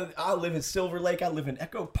freaking. I live in Silver Lake. I live in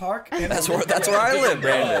Echo Park. And That's where I live,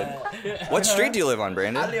 Brandon. What street do you live on,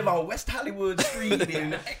 Brandon? I live on West Hollywood Street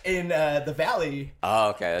in the Valley. Oh,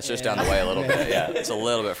 okay. That's just down the way a little bit. Yeah, it's a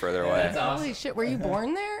little bit further away. That's awesome. Holy shit, were you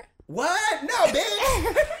born there? What? No,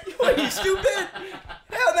 bitch. Are you stupid?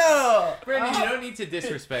 Hell no. Brandon, you don't need to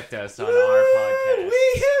disrespect us on our podcast.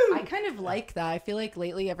 Wee-hoo. I kind of like that. I feel like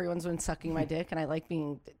lately everyone's been sucking my dick, and I like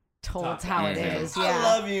being told how it is. Yeah. I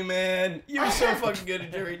love you, man. You're so fucking good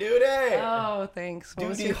at Jury Duty. Oh, thanks. What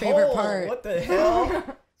was Duty your favorite hole. part? What the hell?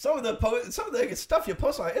 Some of the stuff you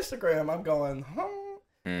post on Instagram, I'm going,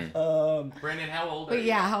 Brandon, how old are But you?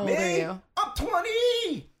 yeah, how old are me? you? I'm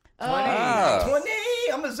 20. Oh. 20.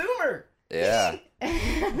 I'm a Zoomer. Yeah.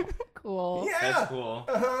 Cool. Yeah. That's cool.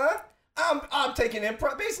 I'm taking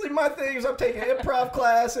improv. Basically, my thing is I'm taking improv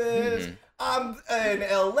classes. I'm in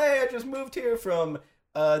LA. I just moved here from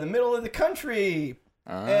the middle of the country,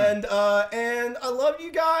 and I love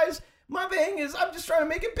you guys. My thing is I'm just trying to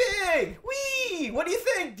make it big. Wee! What do you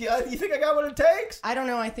think? Do you think I got what it takes? I don't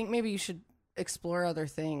know. I think maybe you should explore other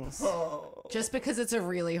things. Oh, Just because it's a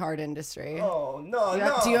really hard industry. oh no,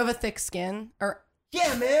 Do you have a thick skin? Or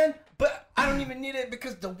Yeah, man. But I don't even need it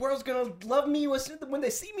because the world's gonna love me when they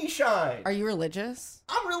see me shine. are you religious?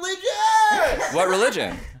 I'm religious. What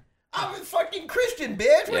religion? I'm a fucking Christian,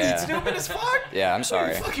 bitch. What are Yeah. you, stupid as fuck? Yeah, I'm Were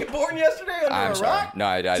sorry. you fucking born yesterday under I'm a sorry. rock? No,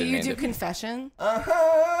 I Do didn't you mean do to. confession? You're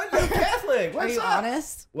Catholic. What's Are you up?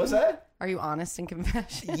 honest? What's that? Are you honest in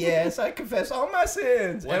confession? Yes, I confess all my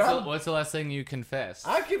sins. What's the last thing you confessed?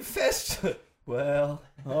 I confessed. Well,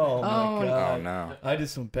 oh my Oh, god. Oh no. I did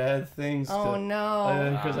some bad things. Oh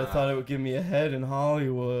no. Because I thought it would give me a head in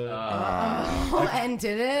Hollywood. Oh, and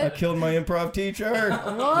did I it? killed my improv teacher.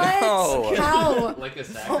 What? No. How? Like a Oh,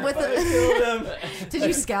 sacrifice? with I the, killed him. did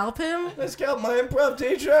you scalp him? I scalped my improv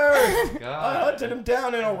teacher. I God. hunted him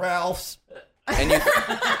down in a Ralph's. And you.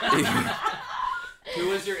 Who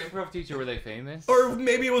was your improv teacher? Were they famous? Or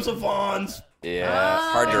maybe it was a Vaughn's. Yeah,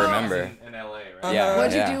 hard to remember. In LA, right? Yeah.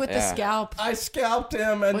 What'd you yeah, do with the yeah. scalp? I scalped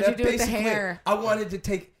him, and What'd you do with the basically, hair? I wanted to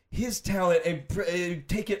take his talent and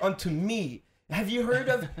take it unto me. Have you heard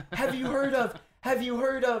of?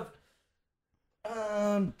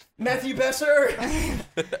 Matthew Besser?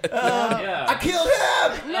 Yeah. I killed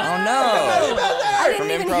him. Oh Tell no. me about that. I didn't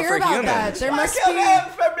From even Improv hear for about that. Humans. There I must killed be him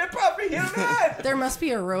from Improv for Humans. there must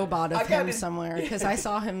be a robot of I got him it. somewhere because I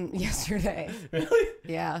saw him yesterday. Really?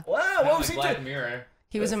 Yeah, Wow. Kinda What was like he Black doing? Mirror.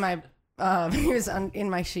 he was in my in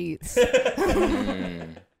my sheets.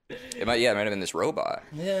 It might have been this robot.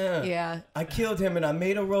 Yeah. Yeah. I killed him and I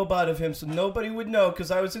made a robot of him so nobody would know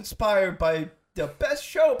because I was inspired by the best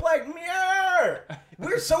show, Black Mirror.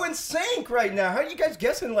 We're so in sync right now. How are you guys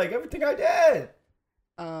guessing like everything I did?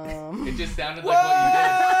 It just sounded Whoa! like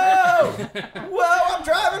what you did. Whoa! I'm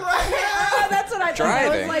driving right now. That's what I thought. I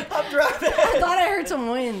Driving. was like, I'm driving. I thought I heard some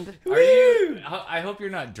wind. Are you? I hope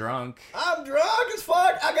you're not drunk. I'm drunk as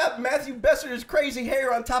fuck. I got Matthew Besser's crazy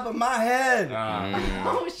hair on top of my head.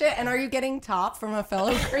 Oh shit! And are you getting top from a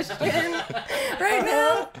fellow Christian right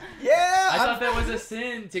now? Yeah, I thought that was a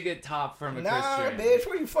sin to get top from a nah, Christian. bitch.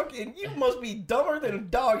 What you fucking? You must be dumber than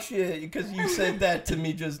dog shit because you said that to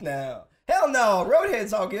me just now. Hell no,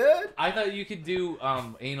 roadhead's all good. I thought you could do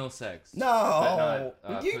anal sex. No, but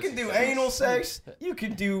not, you pussy can do sex. anal sex. You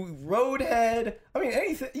can do roadhead. I mean,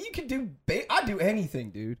 anything. You can do. I do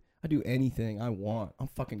anything, dude. I do anything I want. I'm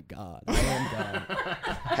fucking God. I am God.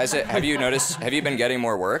 Have you noticed? Have you been getting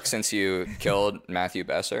more work since you killed Matthew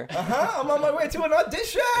Besser? I'm on my way to an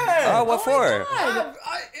audition. Oh, what for?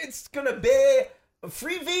 It's gonna be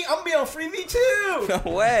Free V. I'm gonna be on Free V too. No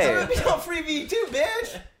I'm way. gonna be on Free V too,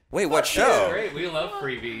 bitch. Wait, what Fuck show? Great, we love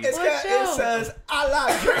freebies. It show? says I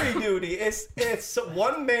like jury duty. It's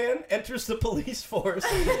one man enters the police force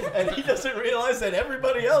and he doesn't realize that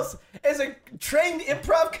everybody else is a trained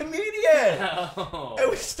improv comedian. Oh.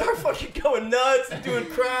 And we start fucking going nuts and doing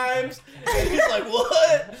crimes. And he's like,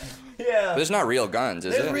 what? Yeah. There's not real guns,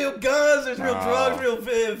 is There's it? real guns, there's real Oh. drugs,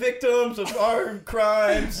 real victims of our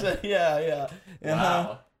crimes. Yeah.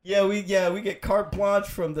 Wow. Yeah, we get carte blanche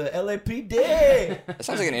from the LAPD. That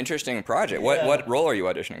sounds like an interesting project. What role are you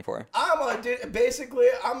auditioning for?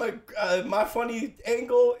 My funny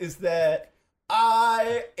angle is that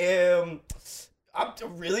I'm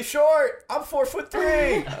really short. I'm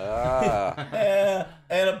 4'3".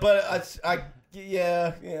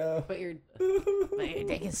 Yeah. But your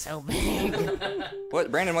dick is so big.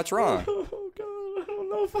 What, Brandon? What's wrong? Oh God, I don't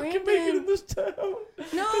know if I can make it in this town.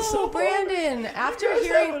 No, It's so Brandon. hard. After You guys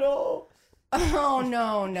hearing, have it all.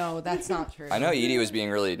 oh no, that's not true. I know Edie was being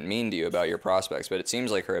really mean to you about your prospects, but it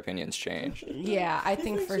seems like her opinion's changed. Yeah, I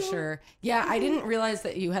think for sure. Yeah, I didn't realize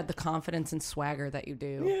that you had the confidence and swagger that you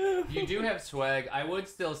do. Yeah. You do have swag. I would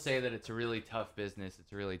still say that it's a really tough business.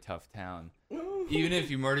 It's a really tough town. Even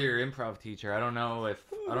if you murder your improv teacher, I don't know if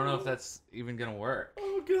that's even gonna work.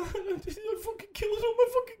 Oh God, I fucking killed him. I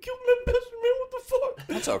fucking killed my best man. What the fuck?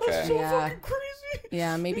 That's okay. I'm so Yeah. fucking crazy.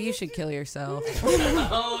 Yeah, maybe you should kill yourself.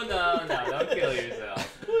 Oh no, don't kill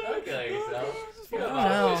yourself. Don't kill yourself. I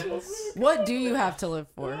don't know. What do you have to live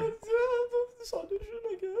for? This audition,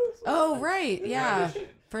 I guess. Oh, right. Yeah.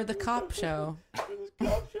 For the cop show. For this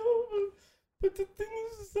cop show, but the thing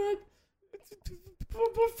is that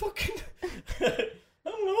but fucking I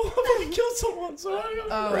don't know. I fucking killed someone, so I don't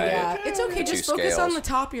Oh, Right. yeah. It's okay. Two Just focus on scales. the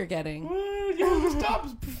top you're getting. Yeah, this top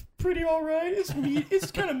is pretty alright. It's it's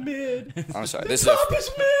kind of mid. I'm sorry. The This top is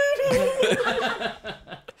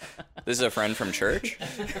is a friend from church.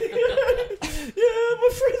 mid. Yeah, my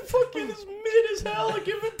friend fucking is mid as hell. I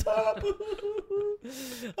give it top.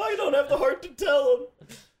 I don't have the heart to tell him.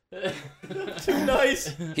 Too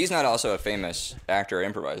nice. He's not also a famous actor or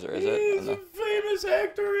improviser, is He's it? a famous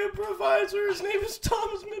actor, improviser. His name is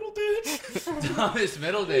Thomas Middleditch. Thomas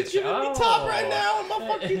Middleditch. Giving me top right now on my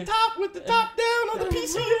fucking top with the top down on the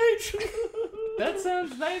PCH. That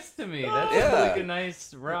sounds nice to me. That Yeah. sounds like a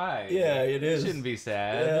nice ride. Yeah, it is. Shouldn't be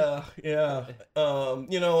sad. Yeah.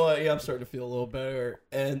 You know what? Yeah, I'm starting to feel a little better.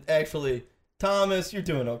 And actually, Thomas, you're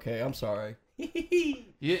doing okay. I'm sorry.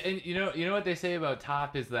 Yeah, and you know what they say about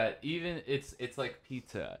top is that even it's like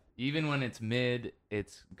pizza. Even when it's mid,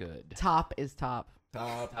 it's good. Top is top.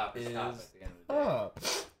 Top is top at the end of the day. Oh.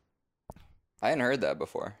 I hadn't heard that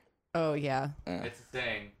before. Oh, yeah. It's a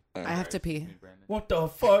saying. I have to pee. What the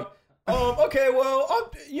fuck? Okay, well,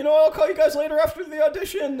 I'll call you guys later after the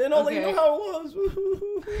audition, and I'll let you know Okay. how it was.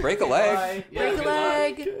 Break a leg. Yeah, Break a good luck.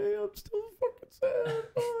 leg. Okay, I'm still fucking sad.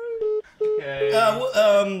 Okay.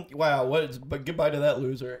 Wow, but goodbye to that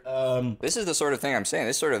loser. This is the sort of thing I'm saying.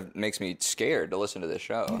 This sort of makes me scared to listen to this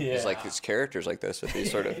show. It's like it's characters like this with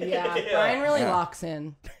these sort of. Yeah, Brian really locks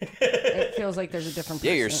in. It feels like there's a different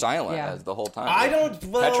person. Yeah, you're silent Yeah. as the whole time. I don't,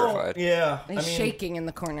 well, Petrified. Yeah. He's shaking in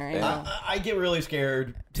the corner. I know. I get really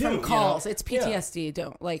scared, too. From you know? calls. It's Yeah. PTSD.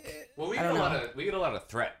 Don't, like, Well, we I get don't a lot know. of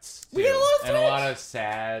threats. We get a too, lot of and a lot threats. of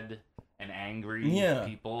sad and angry Yeah.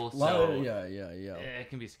 people. A lot So of- yeah. it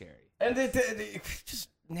can be scary. And they just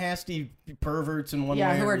nasty perverts in one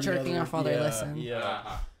Yeah, way who or are the jerking other. off while they Yeah, listen. Yeah.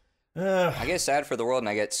 Uh-huh. I get sad for the world and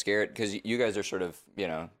I get scared because you guys are sort of,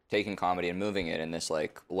 taking comedy and moving it in this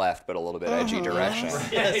like left but a little bit edgy direction.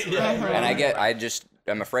 Yes, yeah. And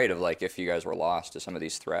I'm afraid of like if you guys were lost to some of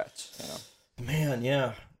these threats. Man,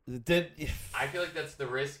 yeah. I feel like that's the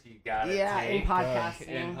risk you gotta yeah, take in podcasting.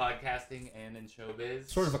 in podcasting and in showbiz.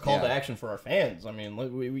 Sort of a call to Yeah. action for our fans. I mean,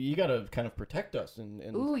 you got to kind of protect us. And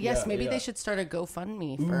Ooh, yes, yeah, maybe yeah. they should start a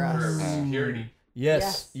GoFundMe for for us. security.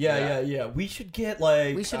 Yes. Yes. Yeah. We should get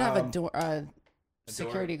like. We should have a door,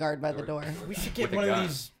 security guard by the door. We should get with a one of gun.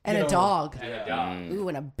 these. And you a know- dog. And a dog. Ooh,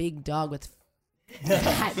 and a big dog with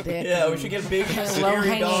fat dick. Yeah, we should get a big scary dog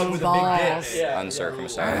Low-hanging with a balls. big dick. Yeah,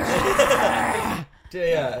 Uncircumcised.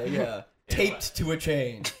 yeah. taped to a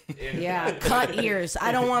chain. Yeah, cut ears.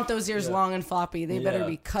 I don't want those ears long and floppy. They better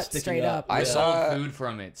be cut Sticking straight up. I saw food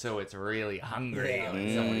from it, so it's really hungry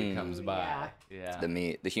when somebody comes by. Yeah. the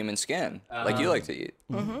meat, the human skin, like you like to eat.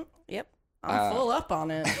 Yep. I'm full up on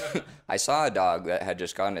it. I saw a dog that had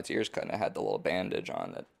just gotten its ears cut and it had the little bandage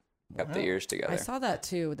on that kept the ears together. I saw that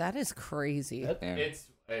too. That is crazy.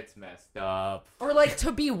 It's messed up. Or like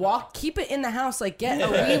to be keep it in the house, like get a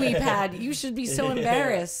wee-wee pad. You should be so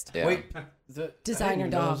embarrassed. Yeah. Wait, Designer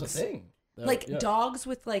dogs. Was a thing. Like dogs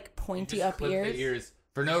with like pointy up Clip ears. the ears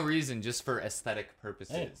for no reason, just for aesthetic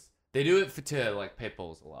purposes. They do it to like pit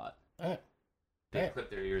bulls a lot. They clip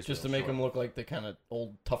their ears just to real make short. them look like the kind of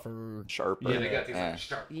old, tougher, Sharper. Yeah, they got these like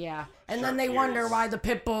sharp. Yeah, and Sharp then they wonder ears. why the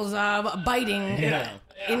pit bull's biting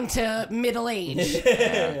into middle age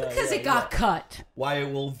because it got cut. Why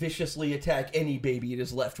it will viciously attack any baby it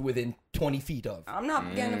is left within 20 feet of. I'm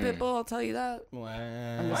not getting a pit bull. I'll tell you that. Wow.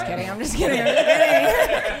 I'm just kidding. I'm just kidding.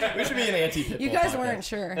 We should be an anti-pit bull You guys podcast. weren't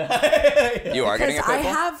sure You are getting because a I pit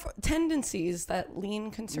bull? have tendencies that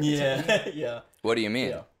lean conservative. Yeah, yeah. What do you mean?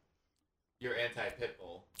 Yeah. You're anti-pit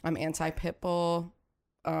bull. I'm anti-pit bull,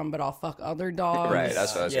 but I'll fuck other dogs. Right,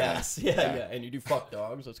 that's what I was Yes, yeah. And you do fuck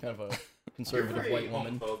dogs. That's kind of a You're conservative very white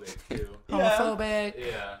woman. homophobic too. Homophobic.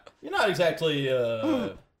 Yeah. You're not exactly, you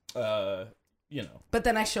know. But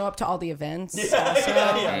then I show up to all the events Yeah, also,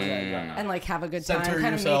 yeah. and like have a good time. Center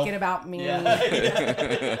Kind of yourself. make it about me.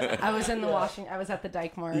 Yeah. I was in the I was at the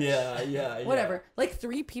Dyke March. Yeah. Whatever. Like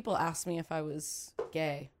 3 people asked me if I was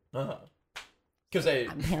gay. Uh-huh. Because they...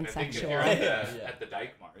 I'm I think if pansexual. you're at the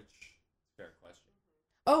Dyke March, fair question.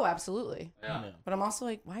 Oh, absolutely. Yeah. But I'm also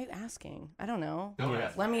like, why are you asking? I don't know. Don't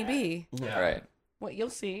ask Let me that. be. Yeah. Right. What you'll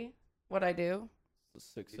see. What I do.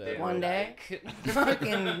 6, One day.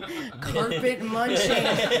 Fucking carpet munching.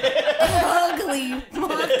 Ugly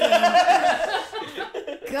fucking.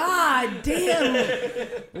 God damn.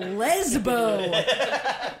 Lesbo.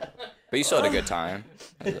 But you still had a good time.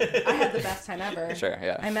 I had the best time ever. Sure,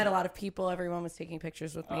 yeah. I met a lot of people. Everyone was taking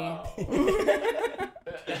pictures with me.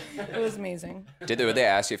 It was amazing. Would they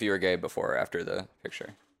ask you if you were gay before or after the picture?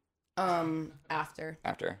 After.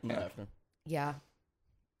 After. Yeah. After. Yeah.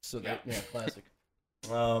 So, classic.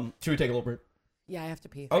 Should we take a little break? Yeah, I have to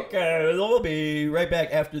pee. Okay, we'll be right back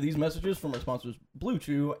after these messages from our sponsors, Blue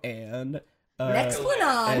Chew and...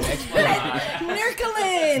 Nexplanon.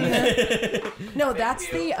 Nurkulin. No, that's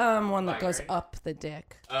the one that goes up the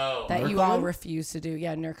dick. Oh. That you all refuse to do.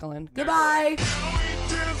 Yeah, Nurkulin. Goodbye.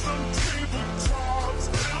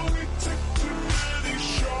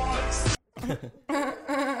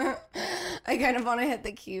 I kind of want to hit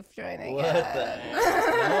the Keith joint again. What the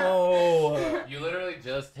heck? No. You literally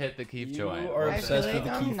just hit the keep joint. are I obsessed feel with like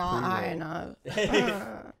the I'm Keith not high pre-roll. enough.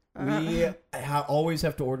 We always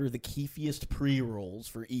have to order the keefiest pre-rolls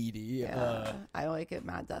for Edie. I like it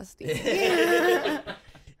mad dusty. Edie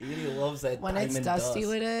loves that When it's diamond dusty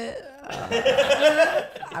dust. with it,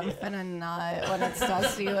 I'm finna nut. When it's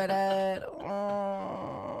dusty with it,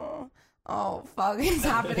 oh fuck, it's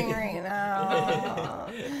happening right now.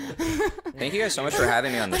 Thank you guys so much for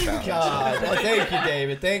having me on the show. God, well, thank you,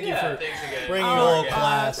 David. Thank you for Thanks again. bringing a Oh, little God.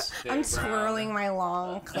 class. I'm twirling my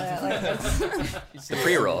long clit like it's, The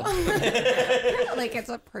pre-roll. like it's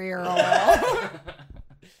a pre-roll.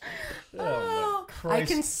 Oh, my I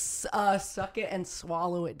can Christ. suck it and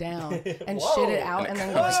swallow it down and shit it out and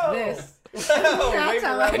then go like this. Whoa, That's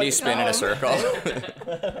how Can I you spin in a go. circle?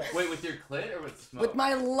 Wait, with your clit or with smoke? With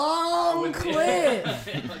my long With- clit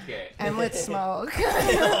Okay. and with smoke.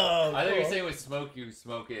 I thought you were saying with smoke, you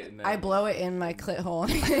smoke it and then. I blow it in my clit hole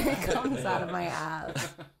and it comes out of my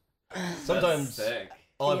ass. Sometimes Sick.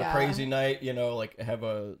 I'll have Yeah. a crazy night, you know, like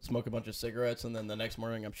smoke a bunch of cigarettes, and then the next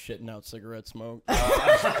morning I'm shitting out cigarette smoke.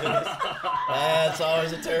 That's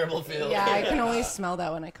always a terrible feeling. Yeah, I can always smell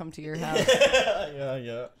that when I come to your house.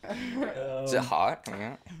 yeah. Is it hot?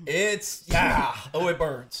 Yeah. It's Oh, it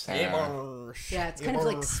burns. It Yeah. burns. Yeah, it's It kind of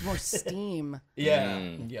like burns. more steam. Yeah.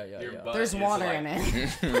 Mm. Your butt There's is water like- in it.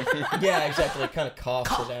 Yeah, exactly. It kind of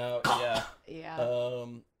coughs it out. Yeah. Yeah.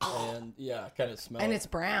 And yeah, kind of smells. And it's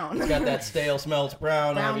brown. It's got that stale smell. It's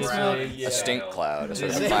brown, Brown obviously. smoke. Yeah. A stink cloud. A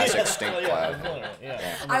sort of Yeah. classic stink Yeah, cloud.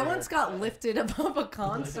 yeah. I once got lifted above a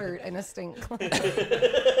concert in a stink cloud.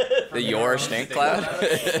 Your stink cloud?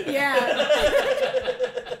 Yeah.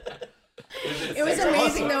 It was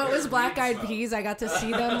amazing though. It was Black Eyed Peas. I got to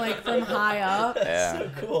see them like from high up. Yeah.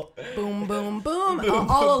 Cool. Boom, boom, boom.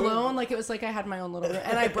 All alone. Like it was like I had my own little room.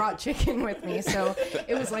 And I brought chicken with me. So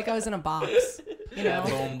it was like I was in a box. You know?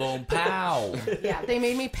 Boom, boom, pow. Yeah, they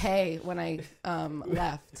made me pay when I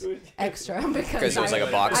left extra because it was like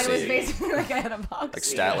a box I was seat. basically like I had a box. Like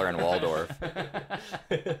seat. Statler and Waldorf.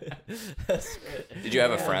 Did you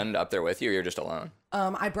have a friend up there with you, or you're just alone?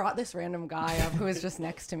 I brought this random guy up who was just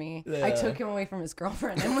next to me. I Yeah. took him away from his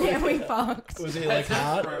girlfriend and we fucked. Was he like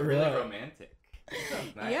hot? Really Yeah. romantic.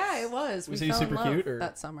 Nice. Yeah, it was. Was we he fell in super love cute, or-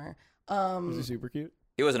 that summer? Was he super cute?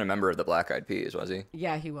 He wasn't a member of the Black Eyed Peas, was he?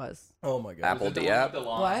 Yeah, he was. Oh my god. Apple Was it the one Diap? with the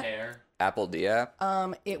long What? hair? Apple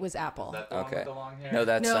Diap? It was Apple. Is that the one Okay. with the long hair? No,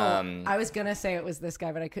 that's No, I was gonna say it was this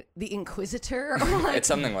guy, but I could. The Inquisitor. Or like, it's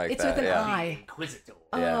something like it's that. with an yeah. I. Inquisitor.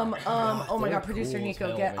 Yeah. Oh my they're God, producer cool as Nico,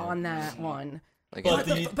 hell, get man. on that one. Like,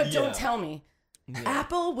 But But yeah. don't tell me.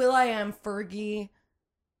 Apple, Will.i.am, Fergie,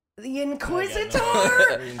 the Inquisitor.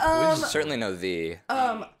 certainly know the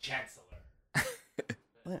Chancellor.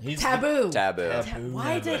 He's taboo. Taboo.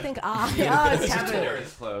 Why did I think yeah, it's Inquisitor taboo.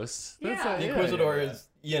 is close. Yeah. The Inquisitor is,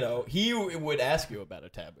 he would ask you about a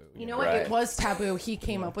taboo. You know what? Right. It was taboo. He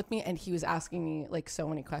came up with me and he was asking me like so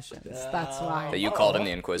many questions. That's why. that you called him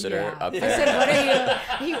the Inquisitor Yeah. up I there. said, "What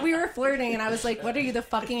are you?" We were flirting, and I was like, "What are you, the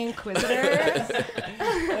fucking Inquisitor?"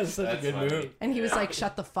 That's such a That's good funny. move. And he was like,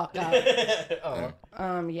 "Shut the fuck up."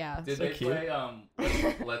 Yeah. Did So they cute. play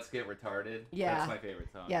Let's Get Retarded? Yeah. That's my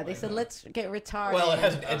favorite song. Yeah, they Why said, not? "Let's get retarded." Well, it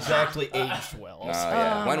hasn't exactly aged well. Oh,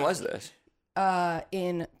 yeah. When was this?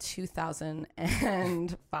 In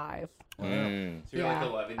 2005. Mm. So you're Yeah, like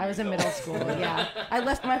 11 I was in years middle old. school. Yeah, I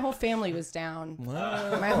left. My whole family was down.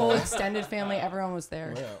 My whole extended family, everyone was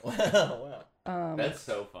there. Wow. That's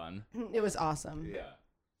so fun. It was awesome. Yeah.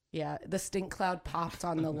 Yeah, the stink cloud popped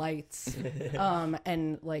on the lights,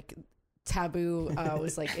 and like Taboo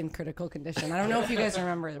was like in critical condition. I don't know if you guys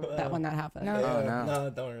remember that when that happened. Oh, no. No, I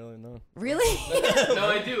don't really know. Really? No,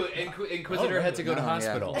 I do. Inquisitor had to go to No,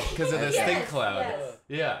 hospital yeah. because of the stink cloud. yes.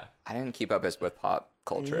 Yeah. I didn't keep up with pop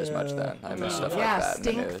culture as much then. I missed stuff Yeah, like that in the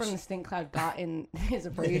stink news. from the stink cloud got in his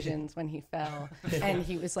abrasions when he fell, and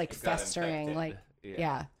he was like Got festering. infected. Like,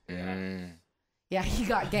 yeah. Mm. Yeah, he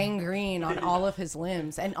got gangrene on all of his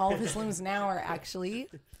limbs, and all of his limbs now are actually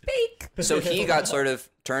fake. So he got sort of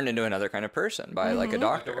turned into another kind of person by like a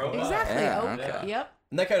doctor. robot. Exactly. Yeah, Oh, okay. Yep.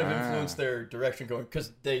 And that kind of influenced their direction going,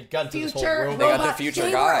 because they got into this whole Future robot. They got the robot. future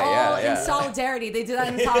they guy, were all yeah, yeah. in solidarity. They did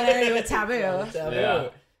that in solidarity with Taboo. Taboo. Yeah.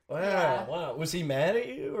 Wow, Yeah. wow. Was he mad at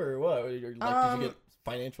you, or what? Did you get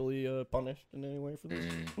financially punished in any way for this?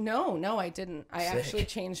 No, I didn't. I Sick. actually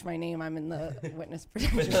changed my name. I'm in the witness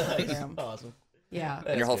protection program. Awesome. Yeah.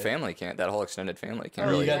 And your whole That's family can't. That whole extended family can't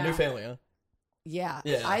Oh, really. you got a Yeah. new family, huh? Yeah.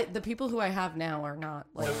 Yeah. The people who I have now are not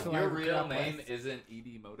like So who I your grew real up name with. isn't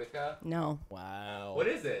Edie Modica? No. Wow. What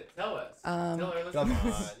is it? Tell us. Tell our Come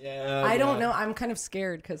listeners. on. Yeah. I don't yeah. know. I'm kind of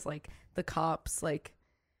scared because like the cops, like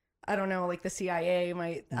I don't know, like the CIA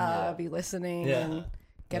might be listening Yeah. and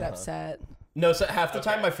get upset. No, so half the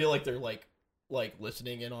time I feel like they're like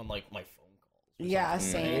listening in on like my phone calls. or Yeah,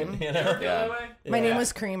 something, same. You know? Yeah. My name Yeah.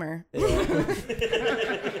 was Creamer.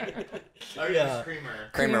 Oh, Yeah. Creamer.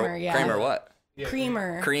 Creamer, yeah. Creamer what? Yeah,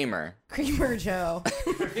 Creamer. Creamer. Joe.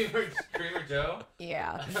 Creamer Joe?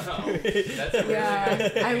 Yeah. Oh, that's really Yeah.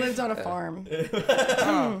 I lived on a farm.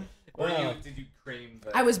 Wow. Did you cream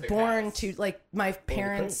the I was the born cats? to like my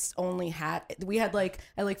parents only had we had like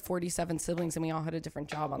I had like 47 siblings and we all had a different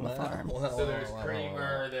job on the farm. So there's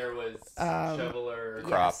creamer, there was shoveler,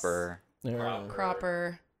 Cropper.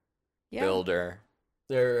 Cropper. Yeah. Builder.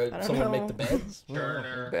 There, I don't someone make know. the beds.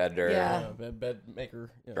 churner. Bedder. Yeah. Bed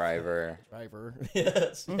maker. Yeah. Driver. Driver.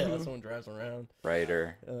 Yes. Yeah. Someone drives around.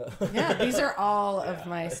 Writer. Yeah, these are all of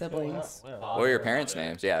my siblings. Wow. What are your parents'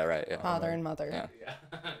 names? Yeah, right. Yeah. Father and mother. Yeah.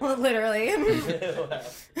 Well, literally.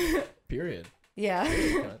 Period. Yeah.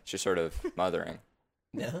 She's sort of mothering.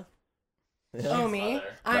 Yeah. Oh, me? Mother.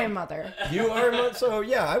 I am mother. You are so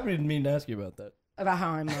yeah. I didn't mean to ask you about that. About how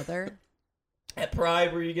I'm mother. At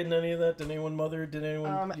Pride, were you getting any of that? Did anyone mother? Did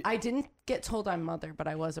anyone? I didn't get told I'm mother, but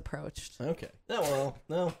I was approached. Okay. No, well,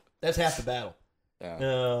 no. That's half the battle.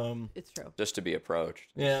 Yeah. It's true. Just to be approached.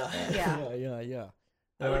 Yeah. Yeah. Yeah.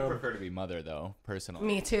 I would prefer to be mother though, personally.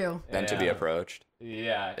 Me too. Than to be Yeah. approached.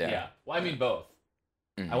 Yeah. Yeah. Well, I mean both.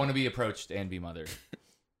 Mhm. I want to be approached and be mothered,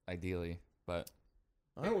 ideally, but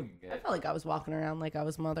I would. I felt like I was walking around like I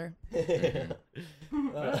was mother.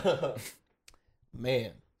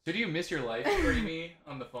 Man. So do you miss your life, Creamy,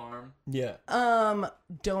 on the farm? Yeah.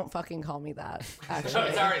 Don't fucking call me that. Oh,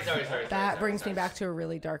 Actually, sorry. that brings me back to a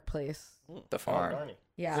really dark place. The farm. Darn it.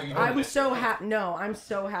 Yeah, So you don't I'm miss so your life? happy. No, I'm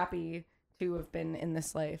so happy to have been in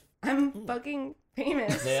this life. I'm fucking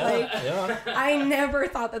famous. Yeah. Like Yeah. I never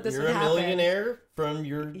thought that this You're would a happen. millionaire from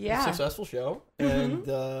your Yeah. successful show, and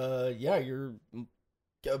yeah, you're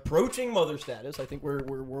approaching mother status. I think we're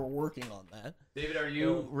working on that. David, are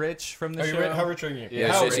you rich from the Are you show? how rich are you?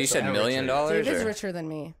 Yeah, How so rich you are said you? $1 million? David's Or? richer than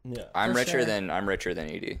me. Yeah. I'm For richer sure. than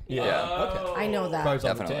Edie. Yeah. Okay. I know that. Cards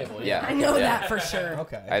on the Definitely. table. Yeah. I know Yeah. that for sure.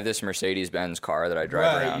 Okay. I have this Mercedes-Benz car that I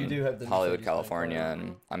drive Right, around you do have the Hollywood, Mercedes-Benz California, car.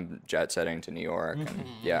 and I'm jet setting to New York. And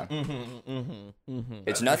yeah, Mm-hmm.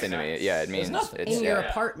 it's nothing to me. Yeah, it means nothing. it's In your yeah.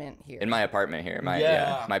 apartment here. in my apartment here. My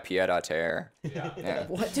Yeah. my pied-à-terre. Yeah. Yeah,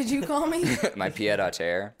 What did you call me? my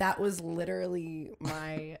pied-à-terre. That was literally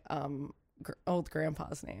my old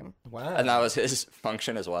grandpa's name. Wow. And that was his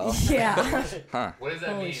function as well. Yeah. Huh. What does that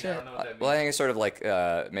Holy mean? shit. I don't know what that means. Well, I think it's sort of like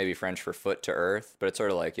maybe French for foot to earth, but it's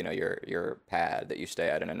sort of like, you know, your pad that you stay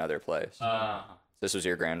at in another place. This was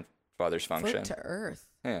your grandfather's function. Foot to earth.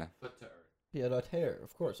 Yeah. Foot to earth. Pied-à-terre,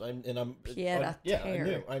 of course. I'm. Pied à Yeah,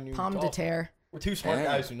 terre. I knew. Pomme de terre. We're two smart Yeah.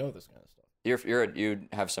 guys who know this kind of stuff. You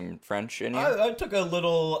have some French in you. I took a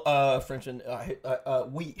little French and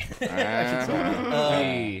oui. I should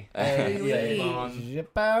say. Oui. Yeah. Je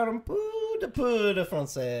parle un peu de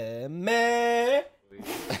français, mais.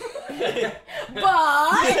 But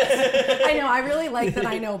I know, I really like that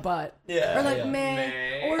I know but. Yeah, Or like yeah. meh.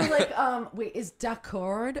 Meh. Or like wait, is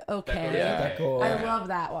d'accord okay? Yeah. D'accord. I love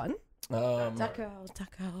that one. D'accord.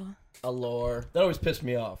 D'accord. Allure. That always pissed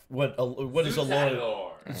me off. What is allure?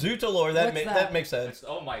 Lord. Zoot allure. That What's that? that makes sense.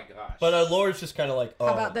 Oh my gosh. But allure is just kind of like. Oh.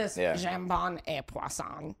 How about this? Yeah. Jambon et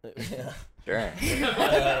poisson. Yeah. Sure. Ham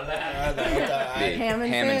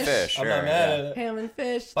and fish. I'm Sure. not mad yeah. at it. Ham and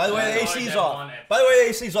fish. By the way, the I AC's like that off. one. By the way, the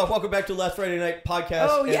AC's off. Welcome back to Last Friday Night Podcast.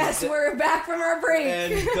 Oh And- yes, we're back from our break.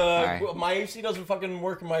 And Hi. my AC doesn't fucking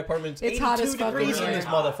work in my apartment. It's hot as 82 fuck degrees in in here. this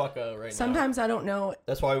motherfucker right now. Sometimes I don't know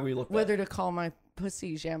That's why we look. whether to call my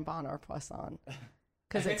pussy jambon or poisson.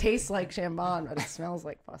 Because it tastes like jambon, but it smells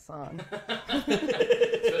like poisson.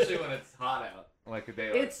 Especially when it's hot out, like a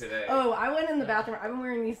day like It's today. I went in the bathroom. I've been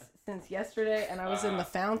wearing these since yesterday, and I was in the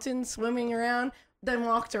fountain swimming around. Then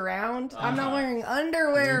walked around. I'm not wearing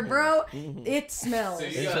underwear, bro. It smells. So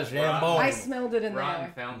you It's got a jambon. I smelled it in rotten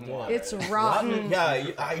there. fountain Yeah. water. It's rotten.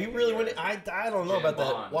 Yeah, you really went. I don't know about that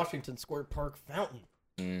Jambon. Washington Square Park fountain.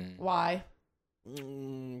 Why?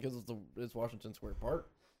 Because it's Washington Square Park.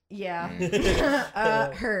 Yeah.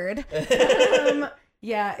 Heard.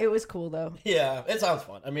 Yeah, it was cool though. Yeah, it sounds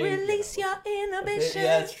fun. I mean, Release your inhibitions.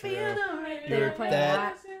 Yeah, that's true. Feel the rain. They were playing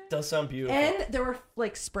that. does sound beautiful. And there were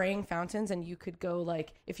like spraying fountains, and you could go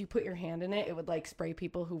like if you put your hand in it, it would like spray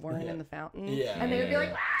people who weren't in the fountain. Yeah. And they would be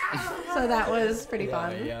like, wow! So that was pretty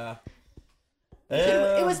fun. Yeah.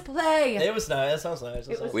 It was play. It was nice. That sounds nice.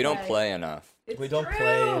 It was We don't play. play enough. It's we don't true.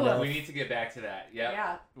 play enough. We need to get back to that. Yep.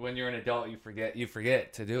 Yeah. When you're an adult, you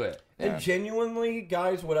forget to do it. And genuinely,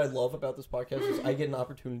 guys, what I love about this podcast is I get an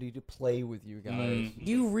opportunity to play with you guys.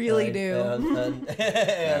 You really Right? do.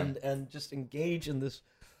 And just engage in this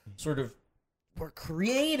sort of. We're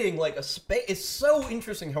creating like a space. It's so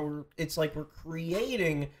interesting how it's like we're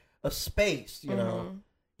creating a space. You know.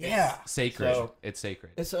 Yeah. Sacred. So- it's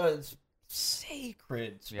sacred. It's a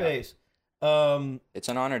sacred Yeah. space. It's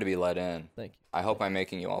an honor to be let in. Thank you. I hope I'm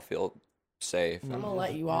making you all feel safe. I'm And gonna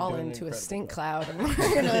let you You're all doing into a incredible. stink cloud, and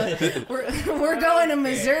we're going to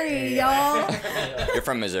Missouri, y'all. you're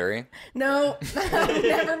from Missouri? No, I've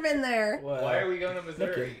never been there. Why are we going to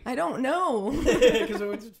Missouri? I don't know. Because it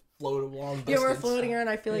would just float a long distance. Yeah, we're floating around.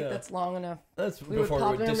 I feel like Yeah. that's long enough. That's We would before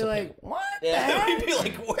pop it would in and be dissipate. like, what the Yeah, heck? we'd be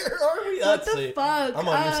like, where are we? What Let's the see. fuck? I'm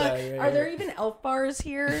on your side. Are there even elf bars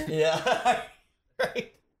here? Yeah.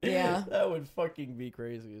 Right. Yeah. That would fucking be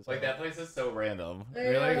crazy. As Like hell. that place is so random. Yeah,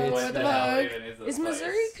 You're like, what what the the hell fuck? even is this Is place?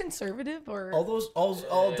 Missouri conservative or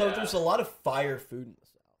There's a lot of fire food in the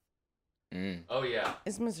South. Mm. Oh yeah.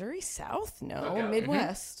 is Missouri South? No, Okay.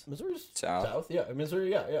 Midwest. Missouri's South. Yeah, Missouri.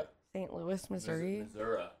 Yeah. St. Louis, Missouri.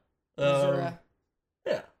 Missouri. Missouri.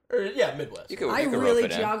 Yeah. Yeah, Midwest. You could, I you could really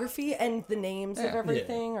rope it in. geography and the names of Yeah.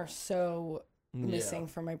 everything are so missing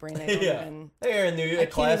from my brain. I don't Yeah. even. Hey, a can't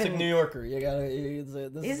classic even- New Yorker. You gotta.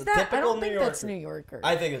 This Is a that? typical I don't New think Yorker. that's New Yorker.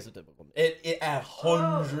 I think it's a typical. It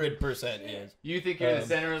 100% is. You think you're the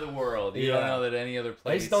center of the world. You yeah. don't know that any other I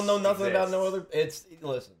place. just don't know nothing about no exists. other. It's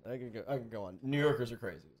listen. I can go on. New Yorkers are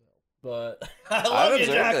crazy as hell, but I I've love you,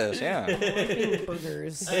 observed Jack. this, yeah. Being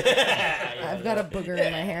boogers. I've got a booger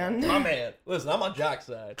in my hand. My man. Listen, I'm on Jock's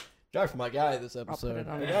side. Jock's my guy this episode. it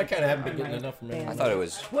on I kind of haven't been on getting my enough from him. band. I thought it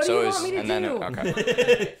was. What do so you it was, want me to and then do?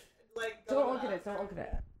 okay. Like, Don't look at it. Don't look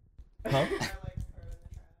at it.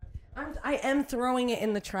 I I am throwing it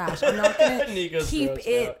in the trash. I'm not gonna Nico's keep grossed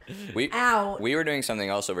it out. out. We were doing something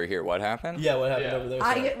else over here. What happened? Yeah, what happened over there?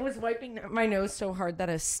 I was wiping my nose so hard that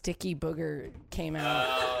a sticky booger came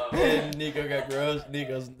out. And Nico got gross.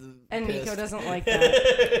 And pissed. Nico doesn't like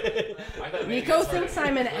that. Nico thinks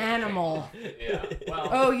I'm an animal. Yeah. Well,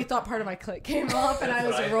 Oh, you thought part of my clit came off and I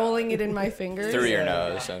was rolling it in my fingers? Through your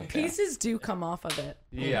nose. Okay. Pieces do come off of it.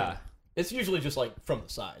 yeah. It's usually just like from the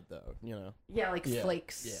side, though. You know. Yeah, like Yeah.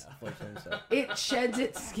 flakes. Yeah, flakes on the side. It sheds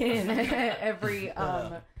its skin every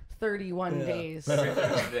 31 days.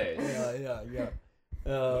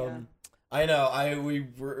 Yeah. I know.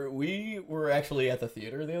 We were actually at the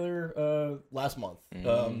theater the other last month.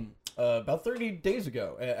 About 30 days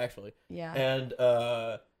ago, actually. Yeah.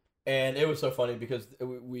 And it was so funny because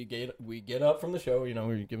we get up from the show. You know,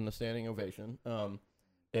 we were given a standing ovation.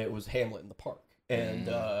 It was Hamlet in the park. And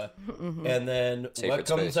and then Sacred what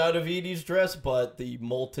comes space. out of Edie's dress but the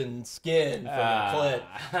molten skin from the clit.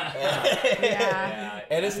 Yeah.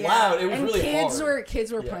 And it's loud. It was And really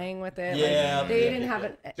kids were Yeah. playing with it. Yeah. Like, they Yeah. didn't have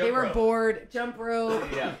it. They Jump were rope. bored. Jump rope.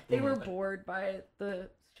 Yeah. They were bored by the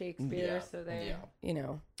Shakespeare, Yeah. so they, Yeah. you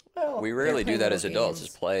know. Well, We rarely do playing that as little adults. games.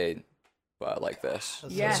 Just play like this.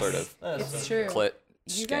 Yes, Sort of it's true. clit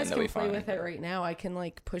You skin guys that can we play find. with it right now. I can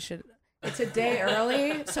like push it. It's a day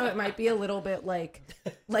early, so it might be a little bit like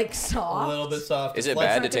soft. a little bit soft. Is it Like-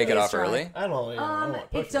 bad to not take it gonna be off as dry. early? I don't know. I don't wanna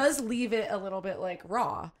push It does leave it a little bit like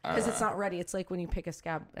raw because it's Uh. not ready. It's like when you pick a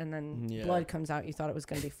scab and then Yeah. blood comes out. You thought it was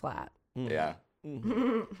going to be flat. Yeah.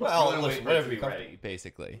 Well, Wait listen, for it whatever to be you come- ready,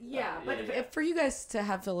 basically. Yeah, but if for you guys to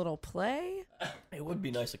have a little play, It would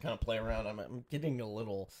be nice to kind of play around. I'm getting a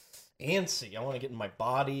little antsy. I want to get in my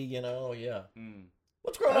body, you know. Yeah.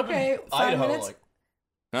 What's growing Okay, up in 5 Idaho minutes. like?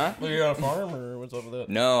 Huh? Are you on a farm or what's up with that?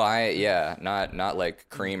 No, not like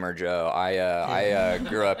Cream or Joe. I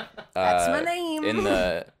grew up. That's my name. In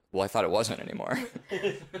the I thought it wasn't anymore.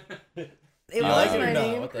 it You was like it my or not?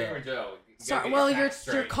 name. What the hell? Joe. Sorry, well,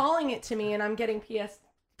 you're calling it to me, and I'm getting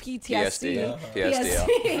PTSD.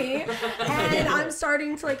 PSD. and I'm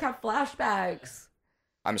starting to like have flashbacks.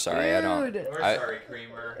 I'm sorry. I don't. Dude. We're I- sorry,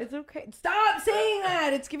 Creamer. It's okay. Stop saying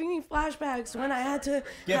that. It's giving me flashbacks when I had to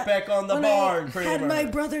Get back on the when barn, I Kramer. had my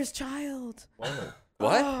brother's child. Whoa.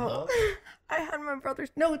 What? Oh, I had my brother's.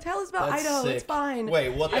 No, tell us about That's Idaho. sick. It's fine. Wait,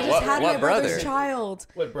 what? I The, just What- had what my brother's brother? child.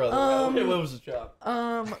 what brother? What was his job?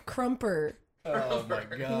 Crumper. Oh my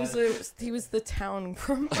god. He was the town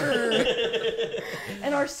crumper.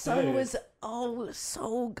 And our son was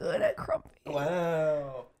so good at crumping.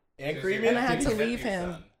 Wow. And creamy. And I had to Nephew leave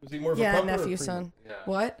him. son. Was he more of a Yeah, crumper or nephew, creamer? son. Yeah.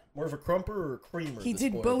 What? More of a crumper or a creamer? He this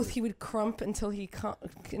did boy? both. He would crump until he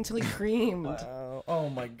creamed. Wow. Oh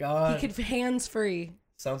my god. He could hands free.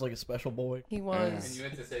 Sounds like a special boy. He And was. you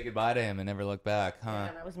had to say goodbye to him and never look back, huh?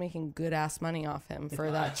 And I was making good ass money off him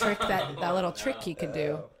for that trick, that little trick he could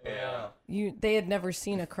do. Yeah. They had never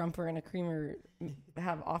seen a crumper and a creamer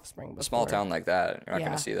have offspring before. Small town like that, you're not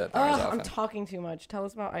gonna see that very Oh, often. I'm talking too much. Tell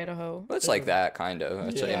us about Idaho. But it's like that kind of.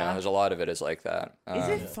 It's, You know, Yeah. there's a lot of it is like that. Is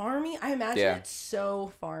it farmy? I imagine yeah. it's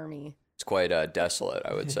so farmy. It's quite desolate,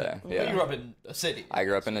 I would say. You Yeah. grew up in a city. I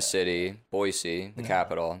grew up in the city, Boise, the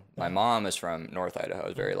capital. My mom is from North Idaho.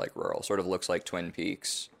 It's very like rural. Sort of looks like Twin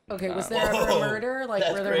Peaks. Okay, was there ever a Whoa, murder? Like,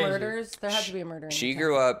 that's were there crazy. murders? There had to be a murder. In She the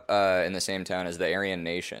grew up in the same town as the Aryan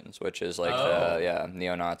Nations, which is like the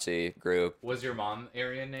neo-Nazi group. Was your mom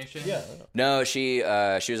Aryan Nation? Yeah. No, she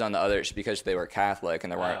was on the other because they were Catholic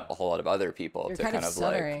and there weren't a whole lot of other people You're to kind kind of of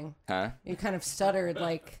stuttering. like, huh? You kind of stuttered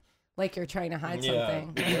like you're trying to hide Yeah.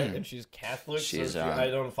 something. And she's Catholic. She's, so I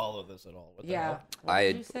don't follow this at all. What the Yeah. hell? What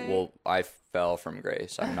did you say? I fell from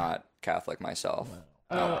grace. I'm not Catholic myself.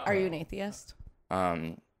 Oh, are you an atheist?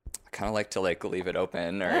 I kind of like to like leave it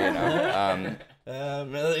open, or you know.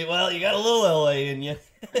 Well, you got a little LA in you.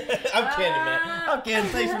 I'm kidding, man. I'm kidding.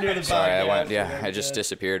 Thanks for doing the Sorry, podcast. I just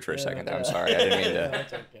disappeared for a second there. I'm sorry. I didn't mean to.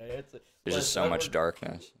 That's okay. There's just so much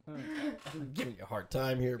darkness. I'm giving you a hard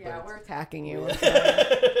time here, Yeah, but we're attacking you.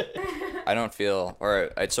 I don't feel,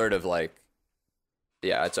 or it's sort of like,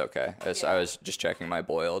 yeah, it's okay. I was just checking my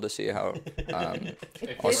boil to see how.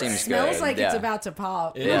 All It seems smells good. like Yeah. it's about to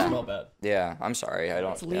pop. it Yeah. doesn't smell bad. Yeah, I'm sorry. I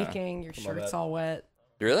don't. It's leaking. Your shirt's bad. all wet.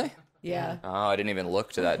 Yeah. Really? Yeah. Oh, I didn't even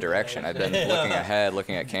look to that direction. I've been looking ahead,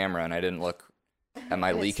 looking at camera, and I didn't look at my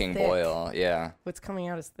And it's leaking thick. boil. Yeah. What's coming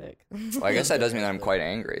out is thick. Well, I guess that does mean that I'm quite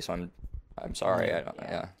angry. So I'm sorry. I don't.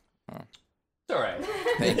 Yeah. It's all right.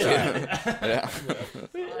 Thank you. Yeah.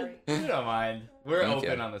 We don't mind. We're Thank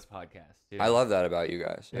open you. on this podcast. Dude. I love that about you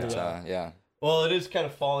guys. It's yeah. Well, it is kind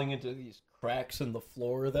of falling into these cracks in the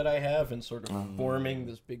floor that I have and sort of forming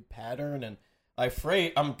this big pattern. And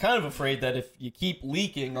I'm kind of afraid that if you keep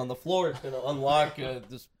leaking on the floor, it's going to unlock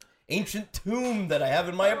this ancient tomb that I have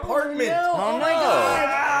in my apartment. Oh my god!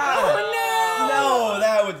 Oh no! No,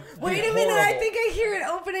 that would Wait be a minute! I horrible. think I hear it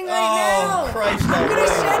opening right now. Oh, Christ! I'm gonna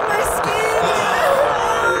shed my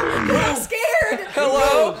skin. I'm scared.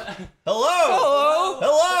 Hello? Hello!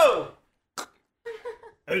 Hello!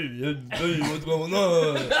 Hey, what's going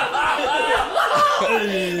on?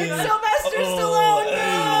 It's Sylvester Stallone.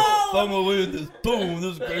 No! I'm away in this tomb.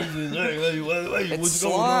 This crazy thing. What's It's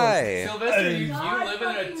going on? Sly. Sylvester, Hey. you live in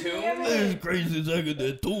a tomb? This crazy thing in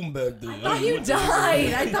that tomb back there. I thought you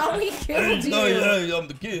died. I thought we killed you. No, yeah, I'm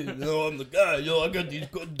the kid. You know, I'm the guy. Yo, I got these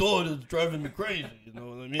good daughters driving me crazy. You know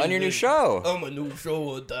what I mean? On your new show. On my new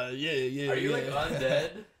show. Yeah. Are you like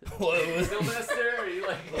undead? What? Sylvester? Are you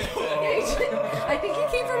like. I think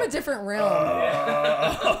he came from a different realm.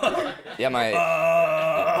 Yeah, my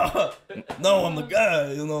No, I'm the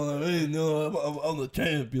guy. You know what I mean? You know, I'm the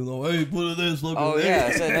champ. You know, hey, put this. Look. Oh at yeah,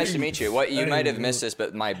 me. so nice to meet you. What you might have missed this,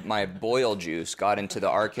 but my boil juice got into the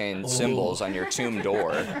arcane symbols on your tomb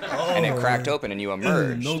door, and it cracked open, and you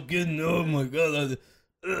emerged. No kidding. Oh my god.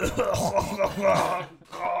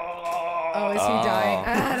 Oh, is he dying?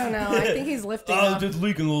 I don't know. I think he's lifting I was up. just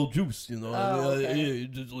leaking a little juice, you know. Oh, okay. Yeah,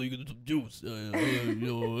 just leaking some juice.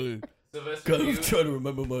 Sylvester, do I'm you, trying to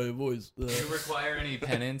remember my voice. do you require any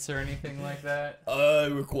penance or anything like that? I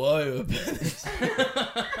require penance.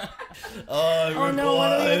 I Oh, no,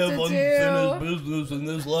 what do we have to unfinished do? business in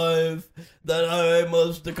this life that I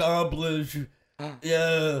must accomplish.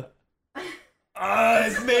 Yeah.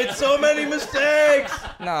 I've made so many mistakes.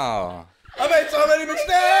 No, I made so many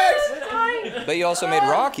mistakes. but you also made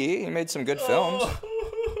Rocky. You made some good films.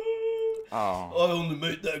 Oh, I only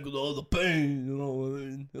made that because of all the pain, you know what I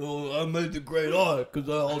mean? You know, I made the great art because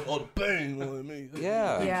of all the pain, you know what I mean?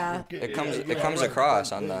 yeah. Yeah. It comes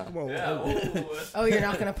across on the. Come on, Oh, you're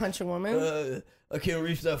not gonna punch a woman? I can't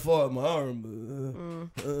reach that far in my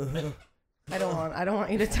arm. I don't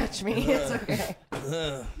want you to touch me. It's okay.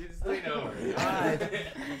 You just lean over. Yeah,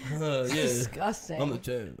 Disgusting. I'm the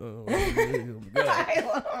champ. I'm the guy. I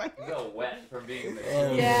love it. You got wet from being in the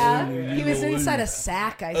tomb. Yeah, he was inside a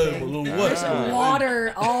sack, I Hey, a think. little There's wet.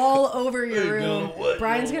 water all over your Hey, room. girl, what?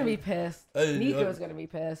 Brian's gonna be pissed. Hey, Nico's gonna be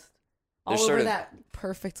pissed. All There's over sort of- that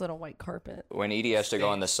perfect little white carpet. When Edie has to go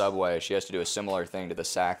on the subway, she has to do a similar thing to the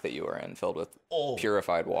sack that you were in, filled with Oh.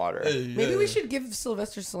 purified water. Hey, Maybe yeah. we should give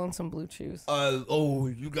Sylvester Stallone some blue chews.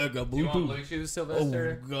 You guys got Do you want Bluetooth? blue shoes, Oh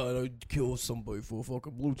Sylvester? God, I'd kill somebody for a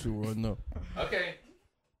fucking Bluetooth right now. Okay,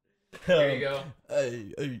 here you go.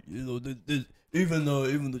 Hey, you know,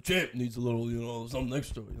 even the champ needs a little, you know, something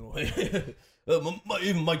extra, you know.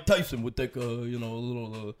 Even Mike Tyson would take, you know, a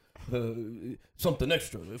little, something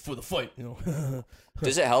extra for the fight, you know.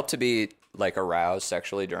 Does it help to be like aroused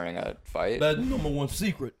sexually during a fight? That's #1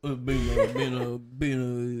 secret of being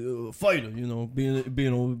a fighter, you know, being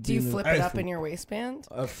Do you flip it up in your waistband?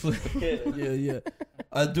 I flip, yeah.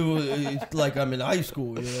 I do it like I'm in high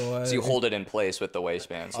school, you know. So you hold it in place with the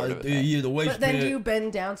waistband, sort of. A thing. Yeah, the waistband. But then do you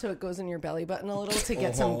bend down so it goes in your belly button a little to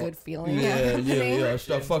get some good feeling? Yeah. I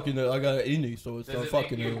start fucking it. I got an innie, so I start it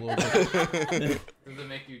fucking make it a you- little bit. Does it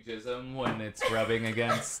make you jism when it's rubbing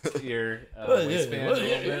against your Well, waistband a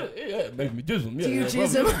little bit? yeah, it makes me jism. Yeah, Do you yeah,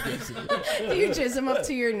 jism? probably. Do you jism up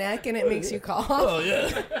to your neck and it makes you cough? Oh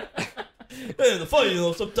yeah. Hey, the fight, you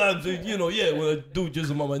know, sometimes, you know, yeah, when I do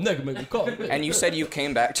jism on my neck, it makes me cough. And you said you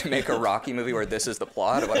came back to make a Rocky movie where this is the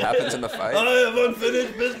plot of what happens in the fight? I have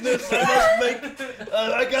unfinished business. I must make.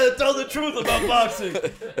 I gotta tell the truth about boxing.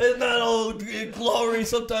 It's not all glory.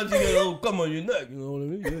 Sometimes you get a little cum on your neck. You know what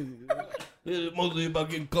I mean? Yeah, it's mostly about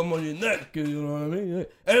getting cum on your neck. You know what I mean? Yeah.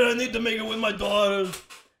 And I need to make it with my daughters.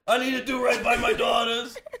 I need to do right by my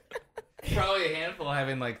daughters. Probably a handful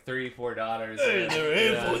having like 3-4 daughters. Hey, they're a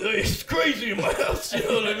handful. It's crazy in my house. You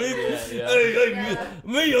know what I mean? Yeah. Hey,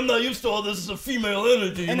 me, I'm not used to all this female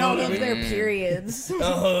energy. You And know all what I of mean? their periods.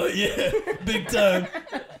 Yeah, big time.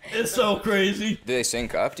 It's so crazy. Do they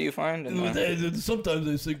sync up, do you find? Sometimes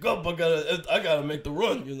they say, "Up, I gotta make the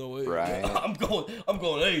run." You know, Right. I'm going.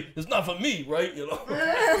 Hey, it's not for me, right? You know,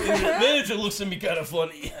 the manager looks at me kind of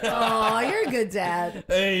funny. Aw, you're a good dad.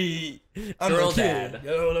 Hey, I'm Girl a kid. dad. You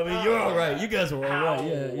know what I mean? You're all right. You guys are all right.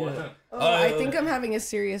 Yeah. Oh, I think I'm having a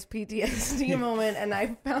serious PTSD moment, and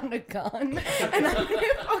I found a gun, and I'm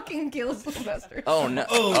gonna fucking kill Sylvester. Oh, no.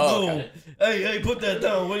 Oh, no. okay. Hey, put that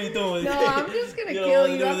down. What are you doing? No, I'm just gonna You don't kill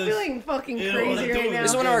wanna you. do I'm this. feeling fucking You don't wanna crazy do right this. now.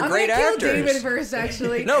 This is one of our I'm great gonna actors. kill David first,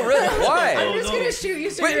 actually. No, really? Why? I'm just no. gonna shoot you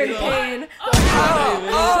so Wait, you're in no. pain.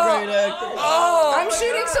 Great actor. Oh, I'm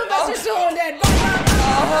shooting Sylvester Stallone dead.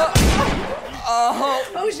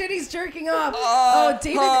 Oh shit, he's jerking off. Oh,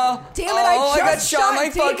 David. Damn it, I got shot my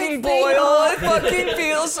David's fucking thing boil. off. It fucking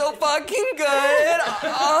feels so fucking good.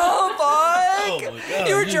 Oh, fuck. Oh my God,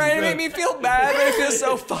 You were you trying to good. make me feel bad, but it feels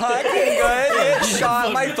so fucking good. It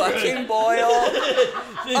shot my fucking boil.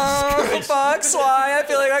 Oh, fuck, Sly. I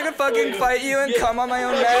feel like I could fucking fight you and come on my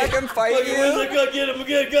own neck and fight you. Get him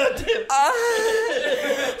again, goddamn.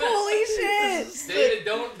 Holy shit. David,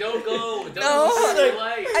 don't go. Don't No, listen to the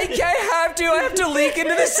light. I have to. I have to leak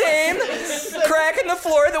into the same crack in the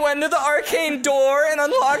floor that went into the arcane door and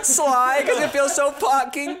unlock Sly because it feels so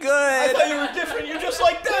fucking I good. thought you were different. You're just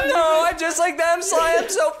like them. No, I'm just like them, Sly. I'm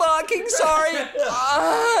so fucking sorry.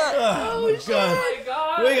 Oh shit. God. Oh my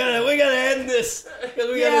God. We gotta end this because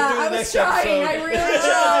we Yeah, gotta do the I was next trying. episode. I really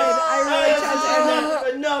tried. I really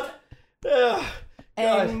tried. Enough. Ugh.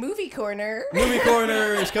 And movie corner. Movie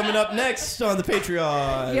corner is coming up next on the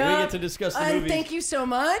Patreon. Yup. We get to discuss the And movie. thank you so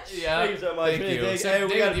much. Yeah. Thank you so much. Thank you. So, Hey, we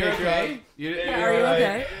David, got a you're Patreon. okay? Yeah, are you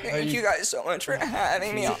okay? Thank you guys so much for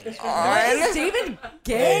having me on. Is David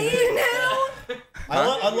gay now?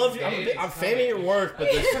 I love you. I'm a fan of your work, but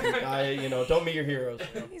don't meet your heroes.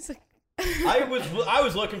 He's like, I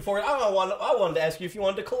was looking for it. I wanted to ask you if you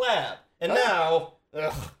wanted to collab, and now,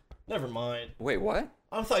 never mind. Wait, what?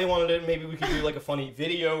 I thought you wanted to. Maybe we could do like a funny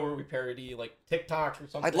video where we parody like TikToks or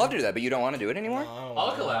something. I'd love to do that, but you don't want to do it anymore?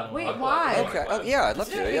 I'll collab. Wait, I'll collab. why? Okay. Oh, yeah, I'd love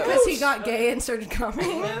to do it. Yeah. because he got gay and started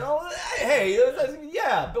coming. Hey,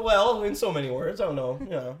 yeah, but well, in so many words, I don't know.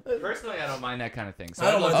 Yeah. Personally, I don't mind that kind of thing. So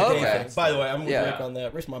I don't I'd mind love the to gay Okay. thing. By the way, I'm with Yeah. Rick on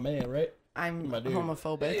that. Rick's my man, right? I'm My dude.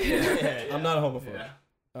 homophobic. I'm not a homophobe.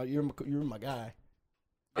 Yeah. You're my guy.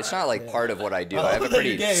 It's not like part of what I do. I I have a love that pretty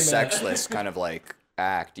you're gay, man. sexless kind of like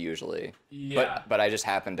act usually. Yeah. But I just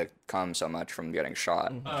happen to come so much from getting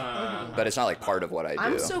shot. Mm-hmm. But it's not like part of what I do.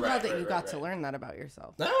 I'm so glad that you right, got to learn that about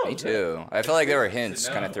yourself. No, Me too. I feel like there were hints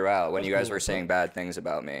know. kind of throughout when you guys were saying bad things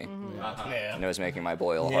about me. Yeah. And it was making my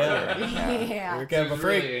boil Yeah. harder. Yeah. Yeah. You're kind of a He was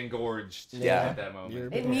freak. really engorged Yeah. at that moment. You're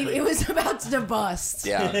a It, big it was about to bust.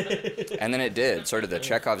 Yeah. And then it did. Sort of the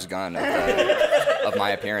Chekhov's gun of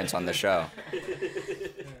my appearance on the show.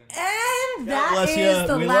 And bless that ya. is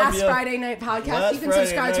the We love last ya. Friday night podcast. Last You can Friday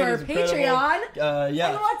subscribe to night our is incredible. Patreon. Yeah.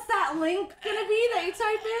 And what's that link gonna be that you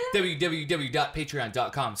type in?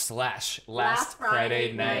 www.patreon.com/last Last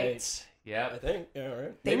Friday Friday night. I Yep. think. Yeah, all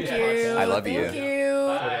right. Thank Maybe you. it's a podcast. I love Thank you. you.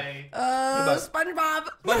 Bye. SpongeBob.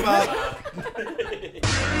 Bye-bye.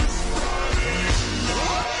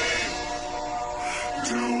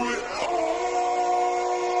 Do it all.